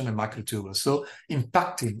dysgregation in microtubules, so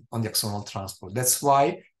impacting on the axonal transport. That's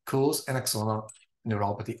why cause an axonal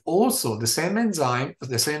neuropathy. Also, the same enzyme,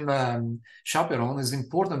 the same chaperone is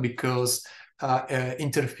important because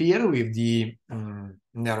interfere with the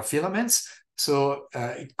neurofilaments. So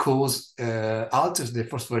it alters the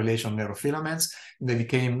phosphorylation of neurofilaments. They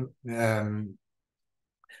became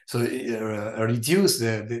reduce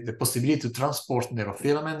the possibility to transport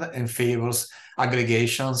neurofilament and favors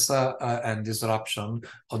aggregations and disruption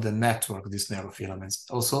of the network of these neurofilaments,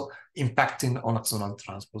 also impacting on axonal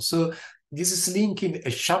transport. So this is linking a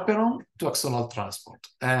chaperone to axonal transport,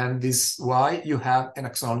 and this is why you have an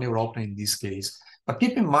axonal neuropathy in this case. But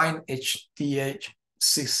keep in mind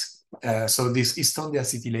HDAC6, so this histone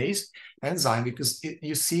deacetylase enzyme, because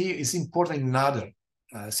you see it's important in other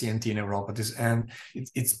CNT neuropathies, and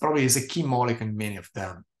it's probably is a key molecule in many of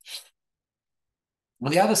them. On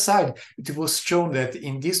the other side, it was shown that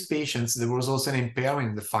in these patients, there was also an impairment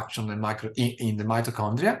in the function in the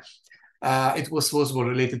mitochondria. It was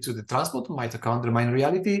related to the transport of mitochondria, but in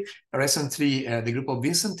reality, recently, the group of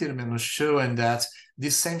Vincent Tillman was showing that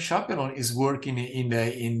this same chaperone is working in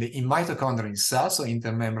mitochondria cells, so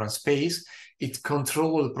intermembranous space. It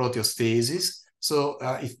controls proteostasis. So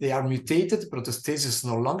if they are mutated, proteostasis is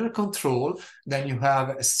no longer controlled, then you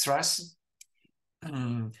have a stress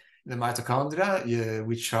in the mitochondria,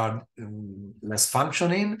 which are less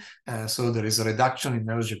functioning. So there is a reduction in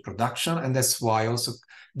energy production, and that's why also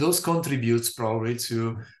those contributes probably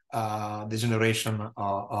to the generation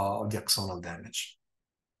of the axonal damage.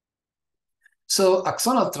 So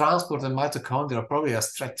axonal transport and mitochondria probably are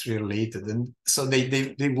strictly related, and so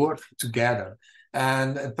they work together,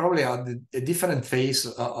 and probably are a different face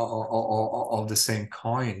of the same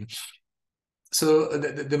coin. So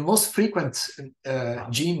the most frequent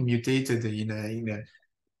gene mutated in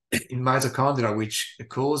mitochondria which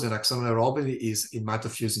cause an axonal neuropathy is in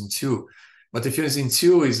mitofusin 2. Mitofusin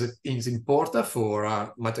 2 is important for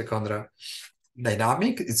mitochondria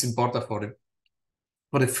dynamic. It's important for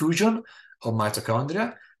the fusion of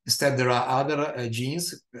mitochondria. Instead, there are other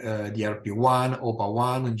genes, DRP1,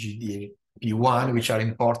 OPA1, and GDP1, which are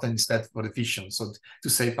important instead for the fission, so to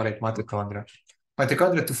separate mitochondria.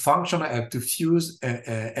 Mitochondria to function have to fuse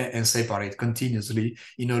and separate continuously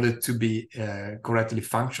in order to be correctly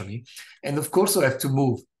functioning. And of course, they have to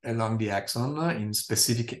move along the axon in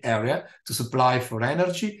specific area to supply for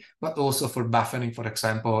energy, but also for buffering, for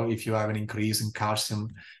example, if you have an increase in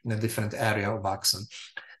calcium in a different area of axon.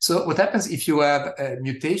 So what happens if you have a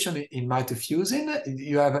mutation in mitofusin?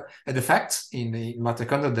 You have a defect in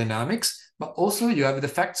mitochondrial dynamics, but also you have a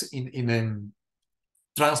defect in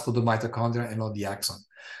transport of mitochondria and not the axon.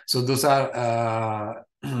 So those are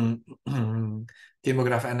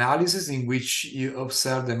chemograph analysis in which you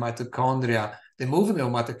observe the mitochondria, the movement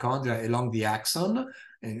of mitochondria along the axon.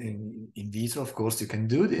 In vitro, of course, you can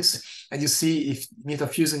do this. And you see if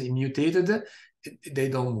mitofusin is mutated, they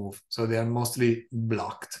don't move, so they are mostly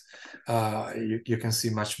blocked. You can see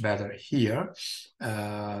much better here.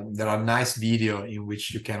 There are nice video in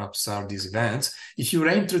which you can observe these events. If you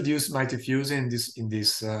reintroduce mitofusin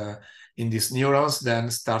in these neurons, then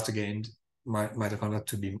start again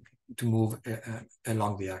mitochondria to move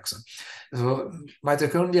along the axon. So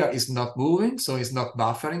mitochondria is not moving, so it's not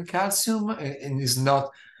buffering calcium, and is not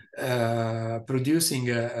producing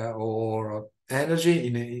or energy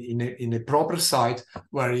in a proper site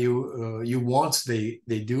where you want they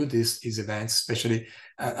do these events, especially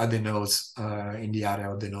at the nodes, in the area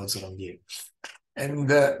of the nodes around here. And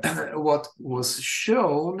what was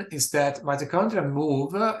shown is that mitochondria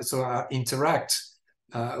move, interact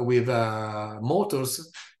with motors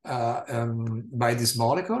by this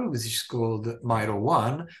molecule, which is called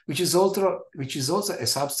MyRO1, which is also a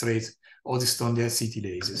substrate of the histone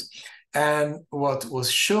deacetylases. And what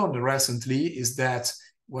was shown recently is that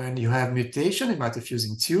when you have mutation in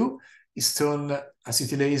mitofusin 2, histone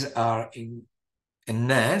acetylase are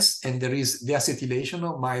enhanced, and there is deacetylation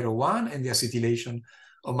of MyRO1 and deacetylation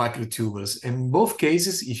of microtubules. In both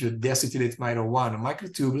cases, if you deacetylate MyRO1 or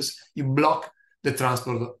microtubules, you block the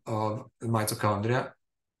transport of mitochondria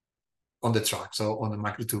on the track, so on the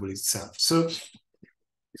microtubule itself. So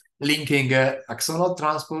linking axonal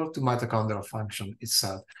transport to mitochondrial function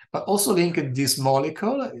itself, but also linking this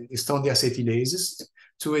molecule, histone deacetylases,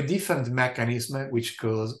 to a different mechanism which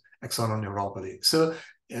causes axonal neuropathy. So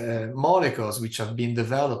molecules which have been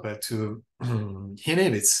developed to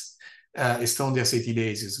inhibit histone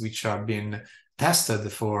deacetylases, which have been tested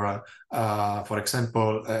for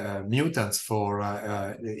example, mutants for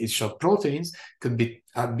HSHOT proteins,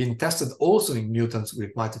 have been tested also in mutants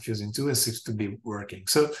with mitofusin 2 and seems to be working.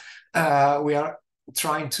 So we are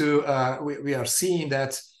trying to, we are seeing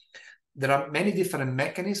that there are many different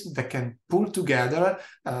mechanisms that can pull together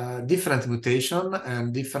different mutation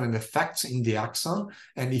and different effects in the axon.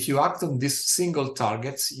 And if you act on these single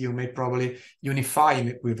targets, you may probably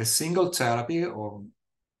unify with a single therapy or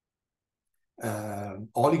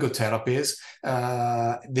oligotherapies,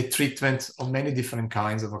 the treatment of many different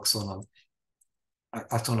kinds of axonal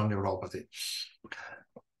neuropathy.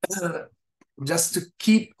 Just to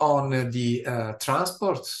keep on the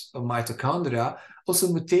transport of mitochondria,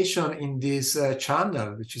 also mutation in this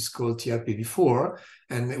channel, which is called TRPV4,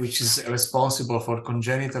 and which is responsible for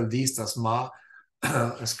congenital distal SMA,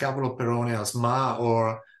 scapuloperoneal SMA,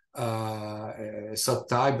 or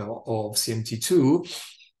subtype of CMT2.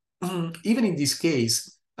 Even in this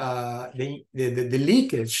case, the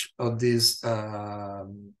leakage of this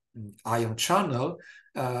ion channel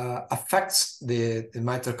affects the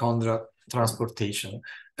mitochondrial transportation.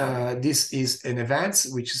 This is an event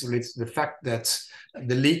which is related to the fact that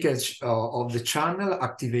the leakage of the channel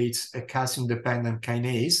activates a calcium-dependent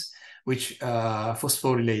kinase, which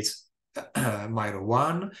phosphorylates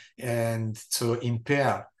MyRO1, and so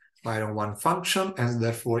impair MyRO1 function, and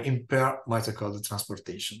therefore impair mitochondrial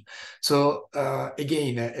transportation. So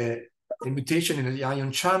again, a mutation in the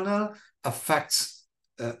ion channel affects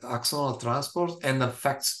axonal transport and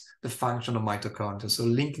affects the function of mitochondria. So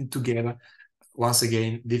linking together, once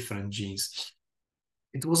again, different genes.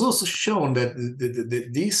 It was also shown that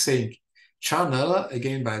this same channel,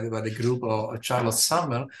 again by the group of Charlotte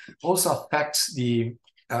Summer, also affects the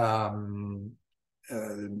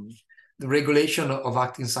regulation of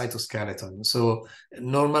actin cytoskeleton. So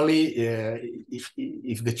normally,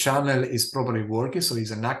 if the channel is properly working, so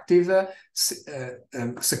it's an active,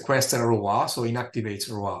 sequester ROA, so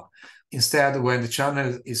inactivates ROA. Instead, when the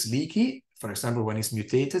channel is leaky, for example, when it's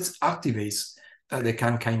mutated, activates the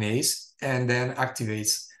CAN kinase and then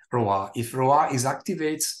activates ROA. If ROA is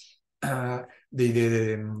activated,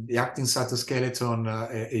 the actin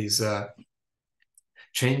cytoskeleton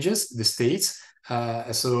changes the states.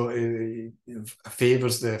 So it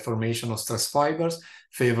favors the formation of stress fibers,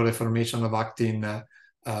 favor the formation of actin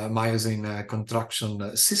myosin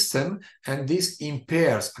contraction system, and this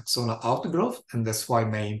impairs axonal outgrowth, and that's why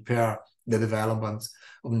may impair the development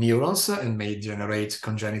of neurons and may generate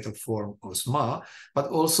congenital form of SMA, but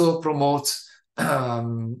also promotes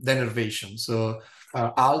denervation. So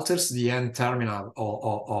alters the end terminal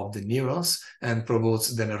of the neurons and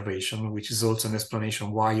promotes denervation, which is also an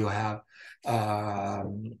explanation why you have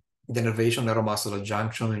denervation neuromuscular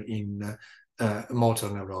junction in motor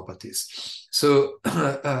neuropathies. So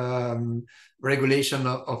regulation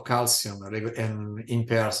of calcium and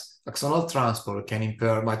impairs axonal transport, can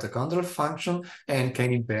impair mitochondrial function, and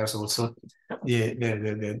can impair also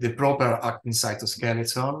the proper actin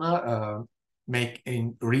cytoskeleton,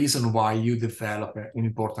 reason why you develop an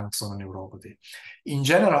important axonal neuropathy. In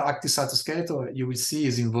general, active cytoskeleton, you will see,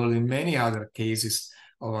 is involved in many other cases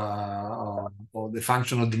of the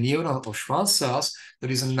function of the neuron of Schwann cells.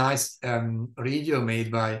 There is a nice review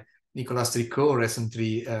made by Nicolas Tricot,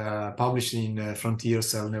 recently published in Frontier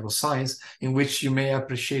Cell Neuroscience, in which you may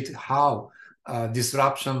appreciate how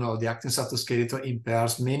disruption of the actin cytoskeleton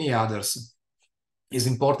impairs many others, is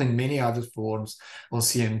important in many other forms of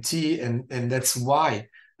CMT, and that's why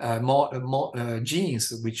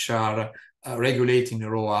genes which are regulating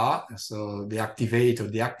ROA, so the activate or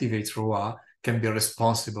deactivate ROA, can be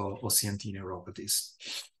responsible for CMT neuropathies.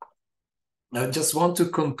 I just want to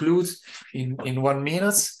conclude in 1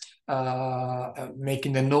 minute,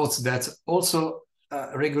 making the notes that also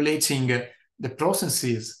regulating the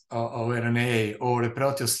processes of RNA or the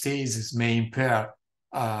proteostasis may impair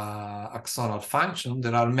axonal function.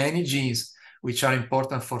 There are many genes which are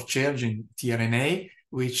important for charging tRNA,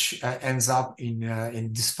 which ends up in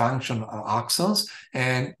dysfunction of axons.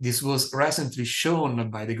 And this was recently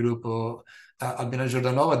shown by the group of Albina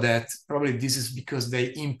Giordanova that probably this is because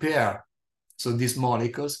they impair. So these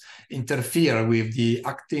molecules interfere with the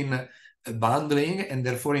actin bundling and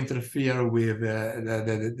therefore interfere with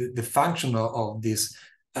the function of this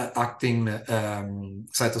actin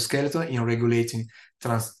cytoskeleton in regulating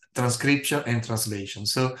transcription and translation.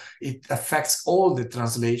 So it affects all the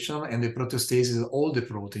translation and the proteostasis of all the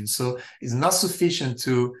proteins. So it's not sufficient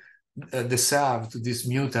to deserve to these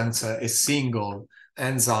mutants a single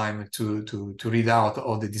enzyme to read out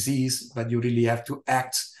all the disease, but you really have to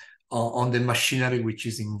act on the machinery which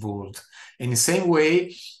is involved. In the same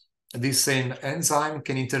way, this same enzyme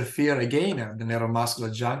can interfere again at the neuromuscular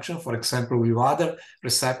junction, for example, with other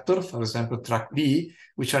receptors, for example, TrkB,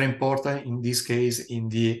 which are important in this case in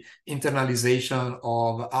the internalization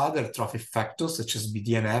of other trophic factors such as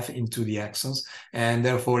BDNF into the axons, and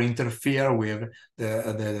therefore interfere with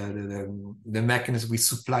the mechanism we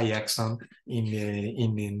supply axon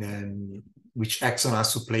which axon are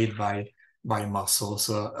supplied by muscles,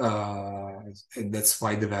 and that's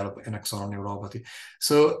why develop an axonal neuropathy.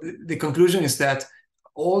 So the conclusion is that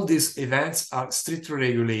all these events are strictly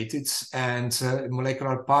regulated, and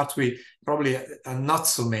molecular pathway probably are not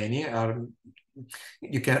so many. Can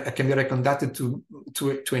be reconducted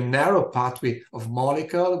to a narrow pathway of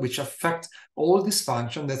molecule which affect all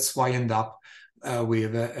dysfunction. That's why I end up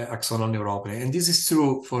with axonal neuropathy, and this is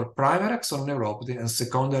true for primary axonal neuropathy and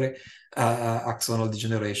secondary axonal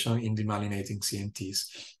degeneration in demyelinating CNTs.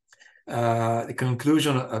 The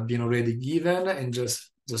conclusion have been already given, and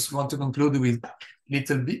just want to conclude with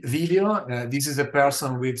little video. This is a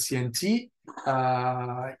person with CNT.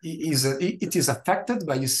 It is affected,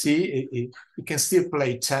 but you see, you can still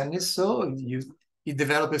play tennis. So he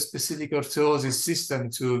developed a specific orthosis system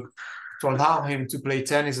to allow him to play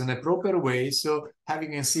tennis in a proper way. So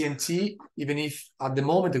having a CNT, even if at the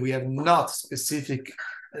moment we have not specific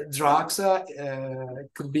drugs,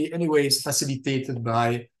 could be anyways facilitated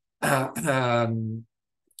by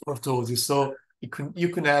orthosis. So you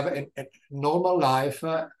can have a normal life,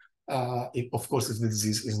 if, of course, if the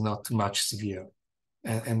disease is not too much severe.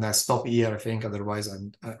 And I stop here, I think, otherwise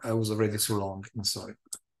I was already too long. I'm sorry.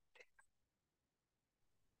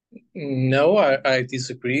 No, I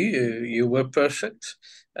disagree. You were perfect.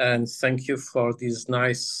 And thank you for this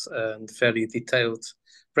nice and very detailed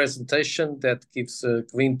presentation that gives a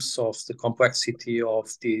glimpse of the complexity of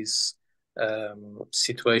these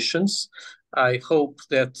situations. I hope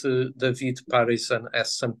that David Parison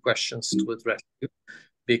has some questions to address you,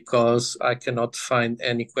 because I cannot find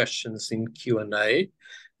any questions in Q&A.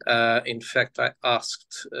 In fact, I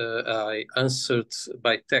answered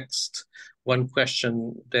by text one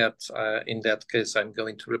question that in that case I'm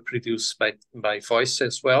going to reproduce by voice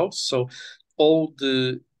as well. So all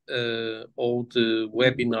the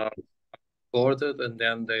webinars recorded, and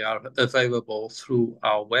then they are available through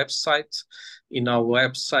our website. In our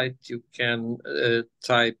website, you can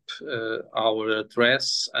type our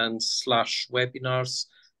address and /webinars,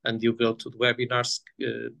 and you go to the webinars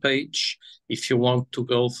page. If you want to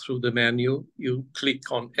go through the menu, you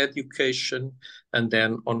click on education and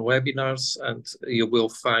then on webinars, and you will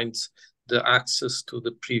find the access to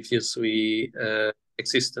the previously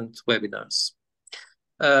existent webinars.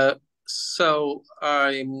 So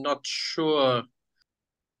I'm not sure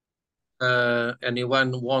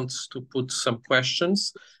anyone wants to put some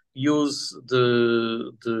questions. Use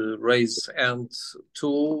the raise hand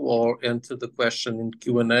tool or enter the question in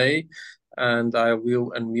Q&A, and I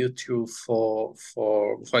will unmute you for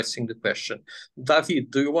voicing the question.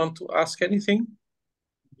 David, do you want to ask anything?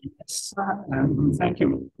 Yes, thank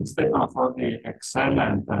you, Stefano, for the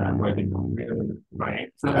excellent webinar. Really great.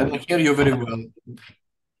 I don't hear you very well.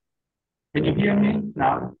 Can you hear me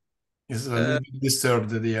now? It's a little bit disturbed,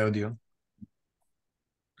 the audio.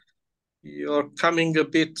 You're coming a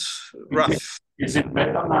bit rough. Is it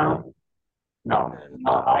better now? No,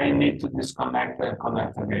 I need to disconnect and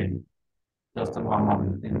connect again. Just one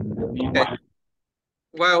moment. In the meanwhile,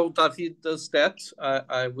 while David does that,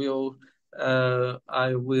 I will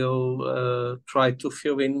try to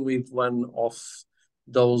fill in with one of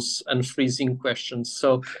those unfreezing questions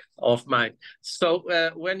of mine. So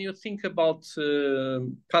when you think about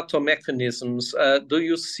pathomechanisms, do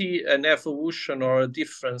you see an evolution or a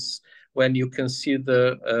difference when you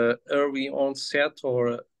consider early onset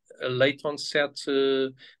or a late onset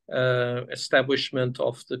establishment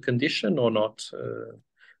of the condition or not,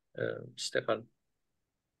 Stefan?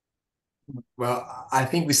 Well, I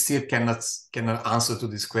think we still cannot answer to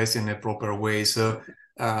this question in a proper way. So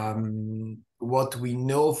what we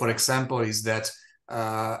know, for example, is that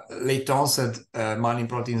late onset myelin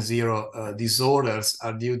protein 0 disorders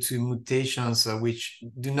are due to mutations which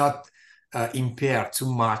do not impair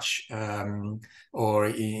too much or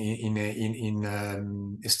in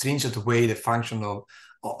a stringent way the function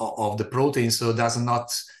of the protein, so does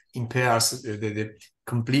not impair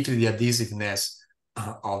completely the adhesiveness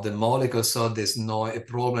of the molecule, so there's no a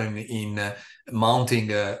problem in mounting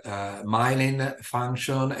myelin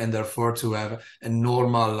function and therefore to have a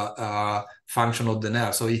normal function of the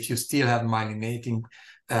nerve. So if you still have myelinating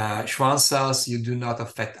Schwann cells, you do not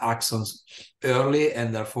affect axons early,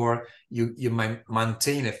 and therefore you might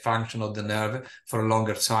maintain a function of the nerve for a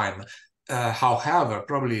longer time. However,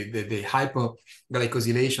 probably the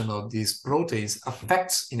hypoglycosylation of these proteins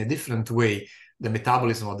affects in a different way the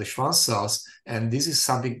metabolism of the Schwann cells, and this is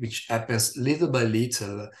something which happens little by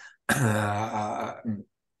little, and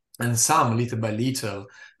some little by little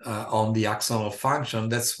on the axonal function.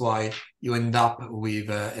 That's why you end up with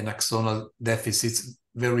an axonal deficit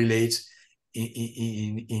very late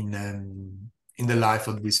in the life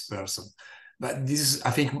of this person. But this is,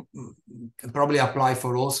 I think, probably apply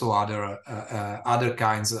for also other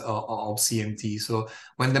kinds of CMT. So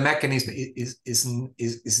when the mechanism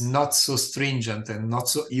is not so stringent and not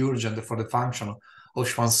so urgent for the function of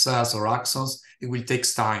Schwann cells or axons, it will take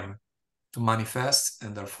time to manifest,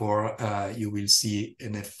 and therefore you will see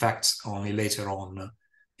an effect only later on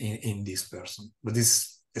in this person. But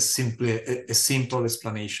this is simply a simple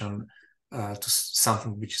explanation to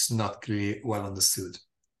something which is not clearly well understood.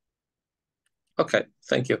 Okay,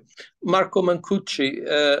 thank you. Marco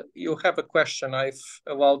Mancucci, you have a question. I've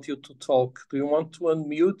allowed you to talk. Do you want to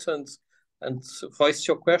unmute and voice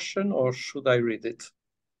your question, or should I read it?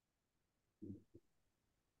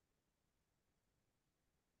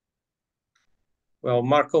 Well,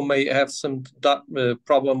 Marco may have some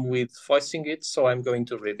problem with voicing it, so I'm going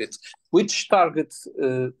to read it. Which target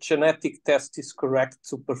genetic test is correct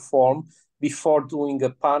to perform before doing a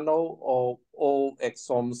panel or all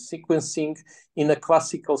exome sequencing in a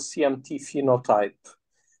classical CMT phenotype?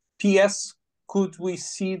 PS, could we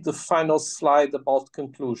see the final slide about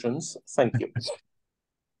conclusions? Thank you.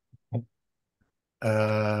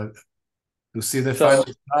 To see the final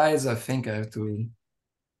slides, I think I have to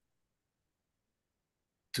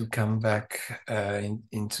come back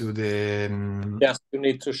into the... Yes, you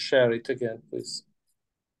need to share it again, please.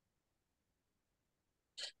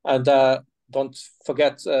 And don't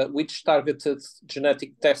forget which targeted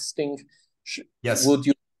genetic testing would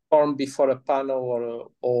you perform before a panel or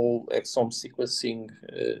all exome sequencing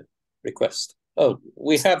request? Oh,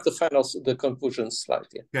 we have the conclusion slide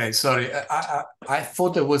here. Okay, sorry. I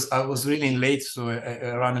thought I was really late, so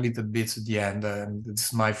I ran a little bit to the end.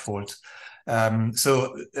 It's my fault.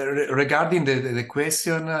 So regarding the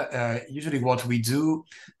question, usually what we do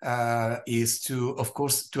is to, of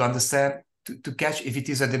course, to understand, to catch if it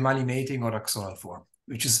is a demyelinating or axonal form,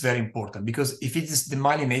 which is very important, because if it is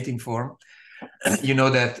demyelinating form, you know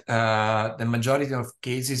that the majority of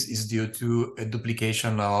cases is due to a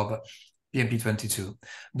duplication of PMP22.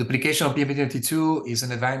 Duplication of PMP22 is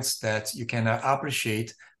an event that you can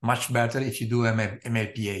appreciate much better if you do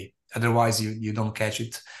MLPA. Otherwise, you don't catch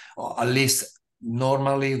it, or at least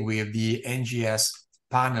normally with the NGS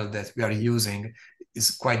panel that we are using, it's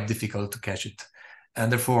quite difficult to catch it. And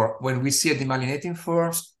therefore, when we see a demyelinating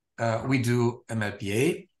form, we do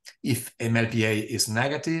MLPA. If MLPA is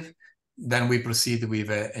negative, then we proceed with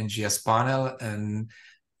a NGS panel, and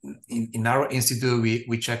in our institute,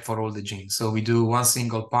 we check for all the genes. So we do one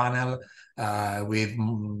single panel with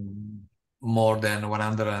more than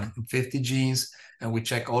 150 genes, and we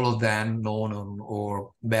check all of them, known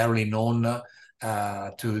or barely known,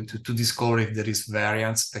 to discover if there is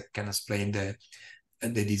variants that can explain the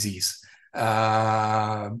disease.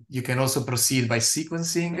 You can also proceed by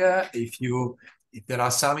sequencing if there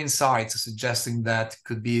are some insights suggesting that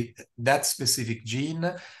could be that specific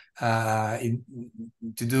gene. To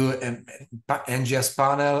do an NGS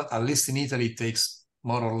panel, at least in Italy, it takes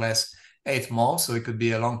more or less 8 months, so it could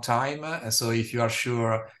be a long time. And so if you are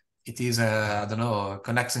sure it is, I don't know,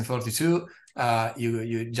 connexin 42,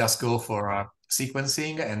 you just go for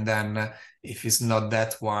sequencing, and then if it's not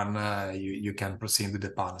that one, you can proceed with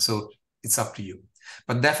the panel. So it's up to you.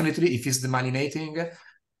 But definitely, if it's demyelinating,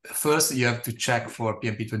 first you have to check for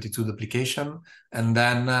PMP22 duplication, and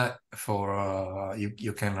then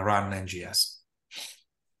you can run NGS.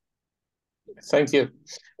 Thank you.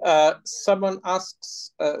 Someone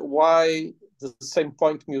asks why the same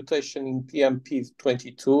point mutation in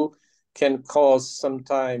PMP22 can cause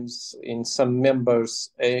sometimes in some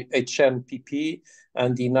members HNPP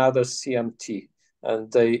and in others CMT.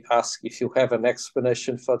 And they ask if you have an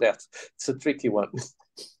explanation for that. It's a tricky one.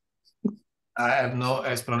 I have no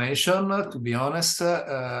explanation, to be honest.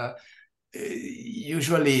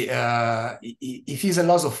 Usually, if it's a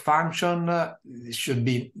loss of function, it should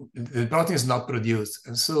be, the protein is not produced,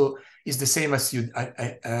 and so it's the same as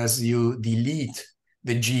you delete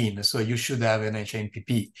the gene. So you should have an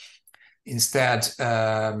HNPP. Instead,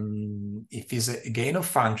 if it's a gain of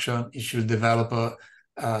function, it should develop a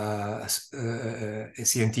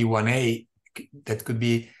CMT1A that could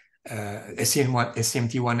be a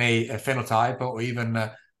CMT1A phenotype, or even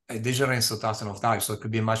a degenerate phenotype, so it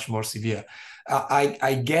could be much more severe.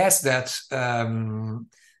 I guess that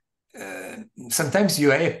sometimes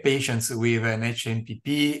you have patients with an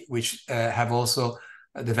HNPP which have also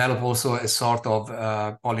developed a sort of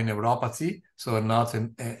polyneuropathy, so not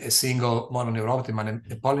a single mononeuropathy, but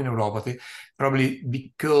a polyneuropathy, probably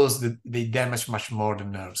because they damage much more the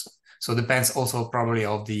nerves. So it depends also probably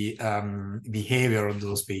of the behavior of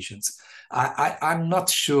those patients. I'm not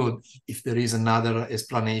sure if there is another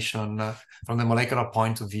explanation from the molecular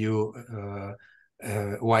point of view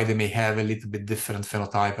why they may have a little bit different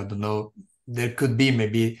phenotype. I don't know. There could be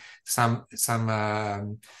maybe some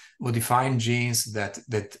modifying genes that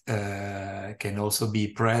can also be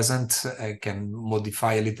present, can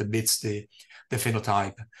modify a little bit the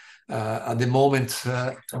phenotype. At the moment,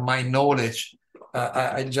 to my knowledge,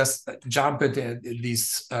 I just jumped at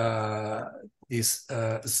these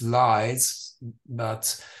slides,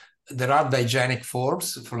 but there are digenic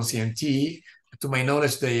forms from CMT. To my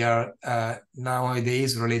knowledge, they are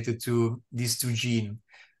nowadays related to these two genes,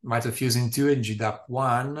 mitofusin 2 and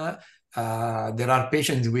GDAP1. There are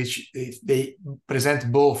patients in which, if they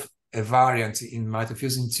present both a variant in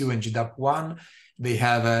mitofusin 2 and GDAP1, they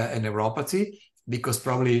have a neuropathy, because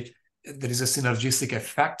probably there is a synergistic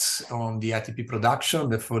effect on the ATP production,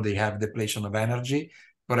 therefore they have depletion of energy.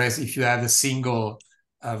 Whereas if you have a single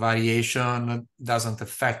variation, doesn't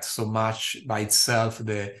affect so much by itself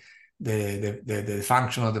the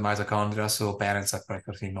function of the mitochondria, so parents are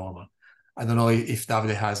perfectly normal. I don't know if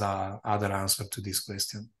Davide has other answer to this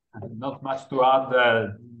question. Not much to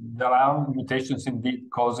add. There are mutations indeed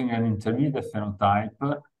causing an intermediate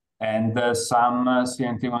phenotype, and some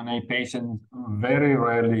CMT1A patients very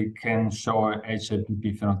rarely can show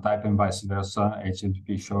HNPP phenotype, and vice versa,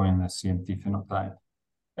 HNPP showing a CMT phenotype,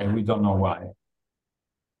 and we don't know why.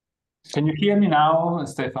 Can you hear me now,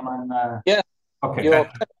 Stefano? Yeah, okay. You're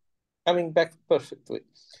coming back perfectly.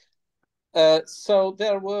 So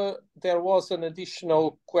there was an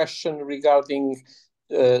additional question regarding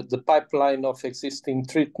the pipeline of existing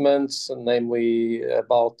treatments, namely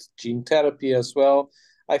about gene therapy as well.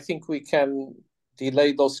 I think we can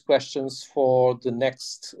delay those questions for the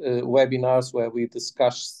next webinars where we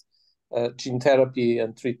discuss gene therapy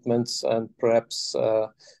and treatments, and perhaps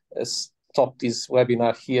stop this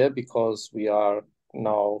webinar here because we are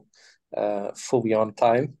now fully on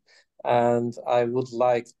time. And I would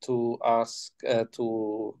like to ask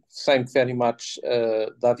to thank very much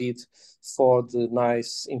David for the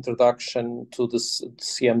nice introduction to the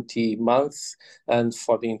CMT month, and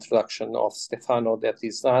for the introduction of Stefano that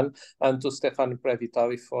is done, and to Stefano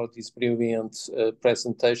Previtali for this brilliant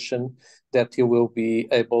presentation that you will be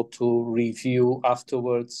able to review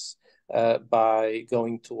afterwards by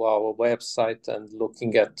going to our website and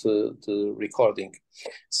looking at the recording.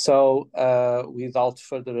 So without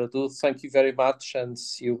further ado, thank you very much, and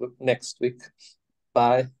see you next week.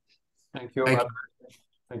 Bye. Thank you.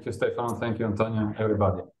 Thank you, Stefano. Thank you, Antonio,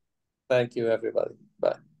 everybody. Thank you, everybody.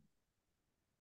 Bye.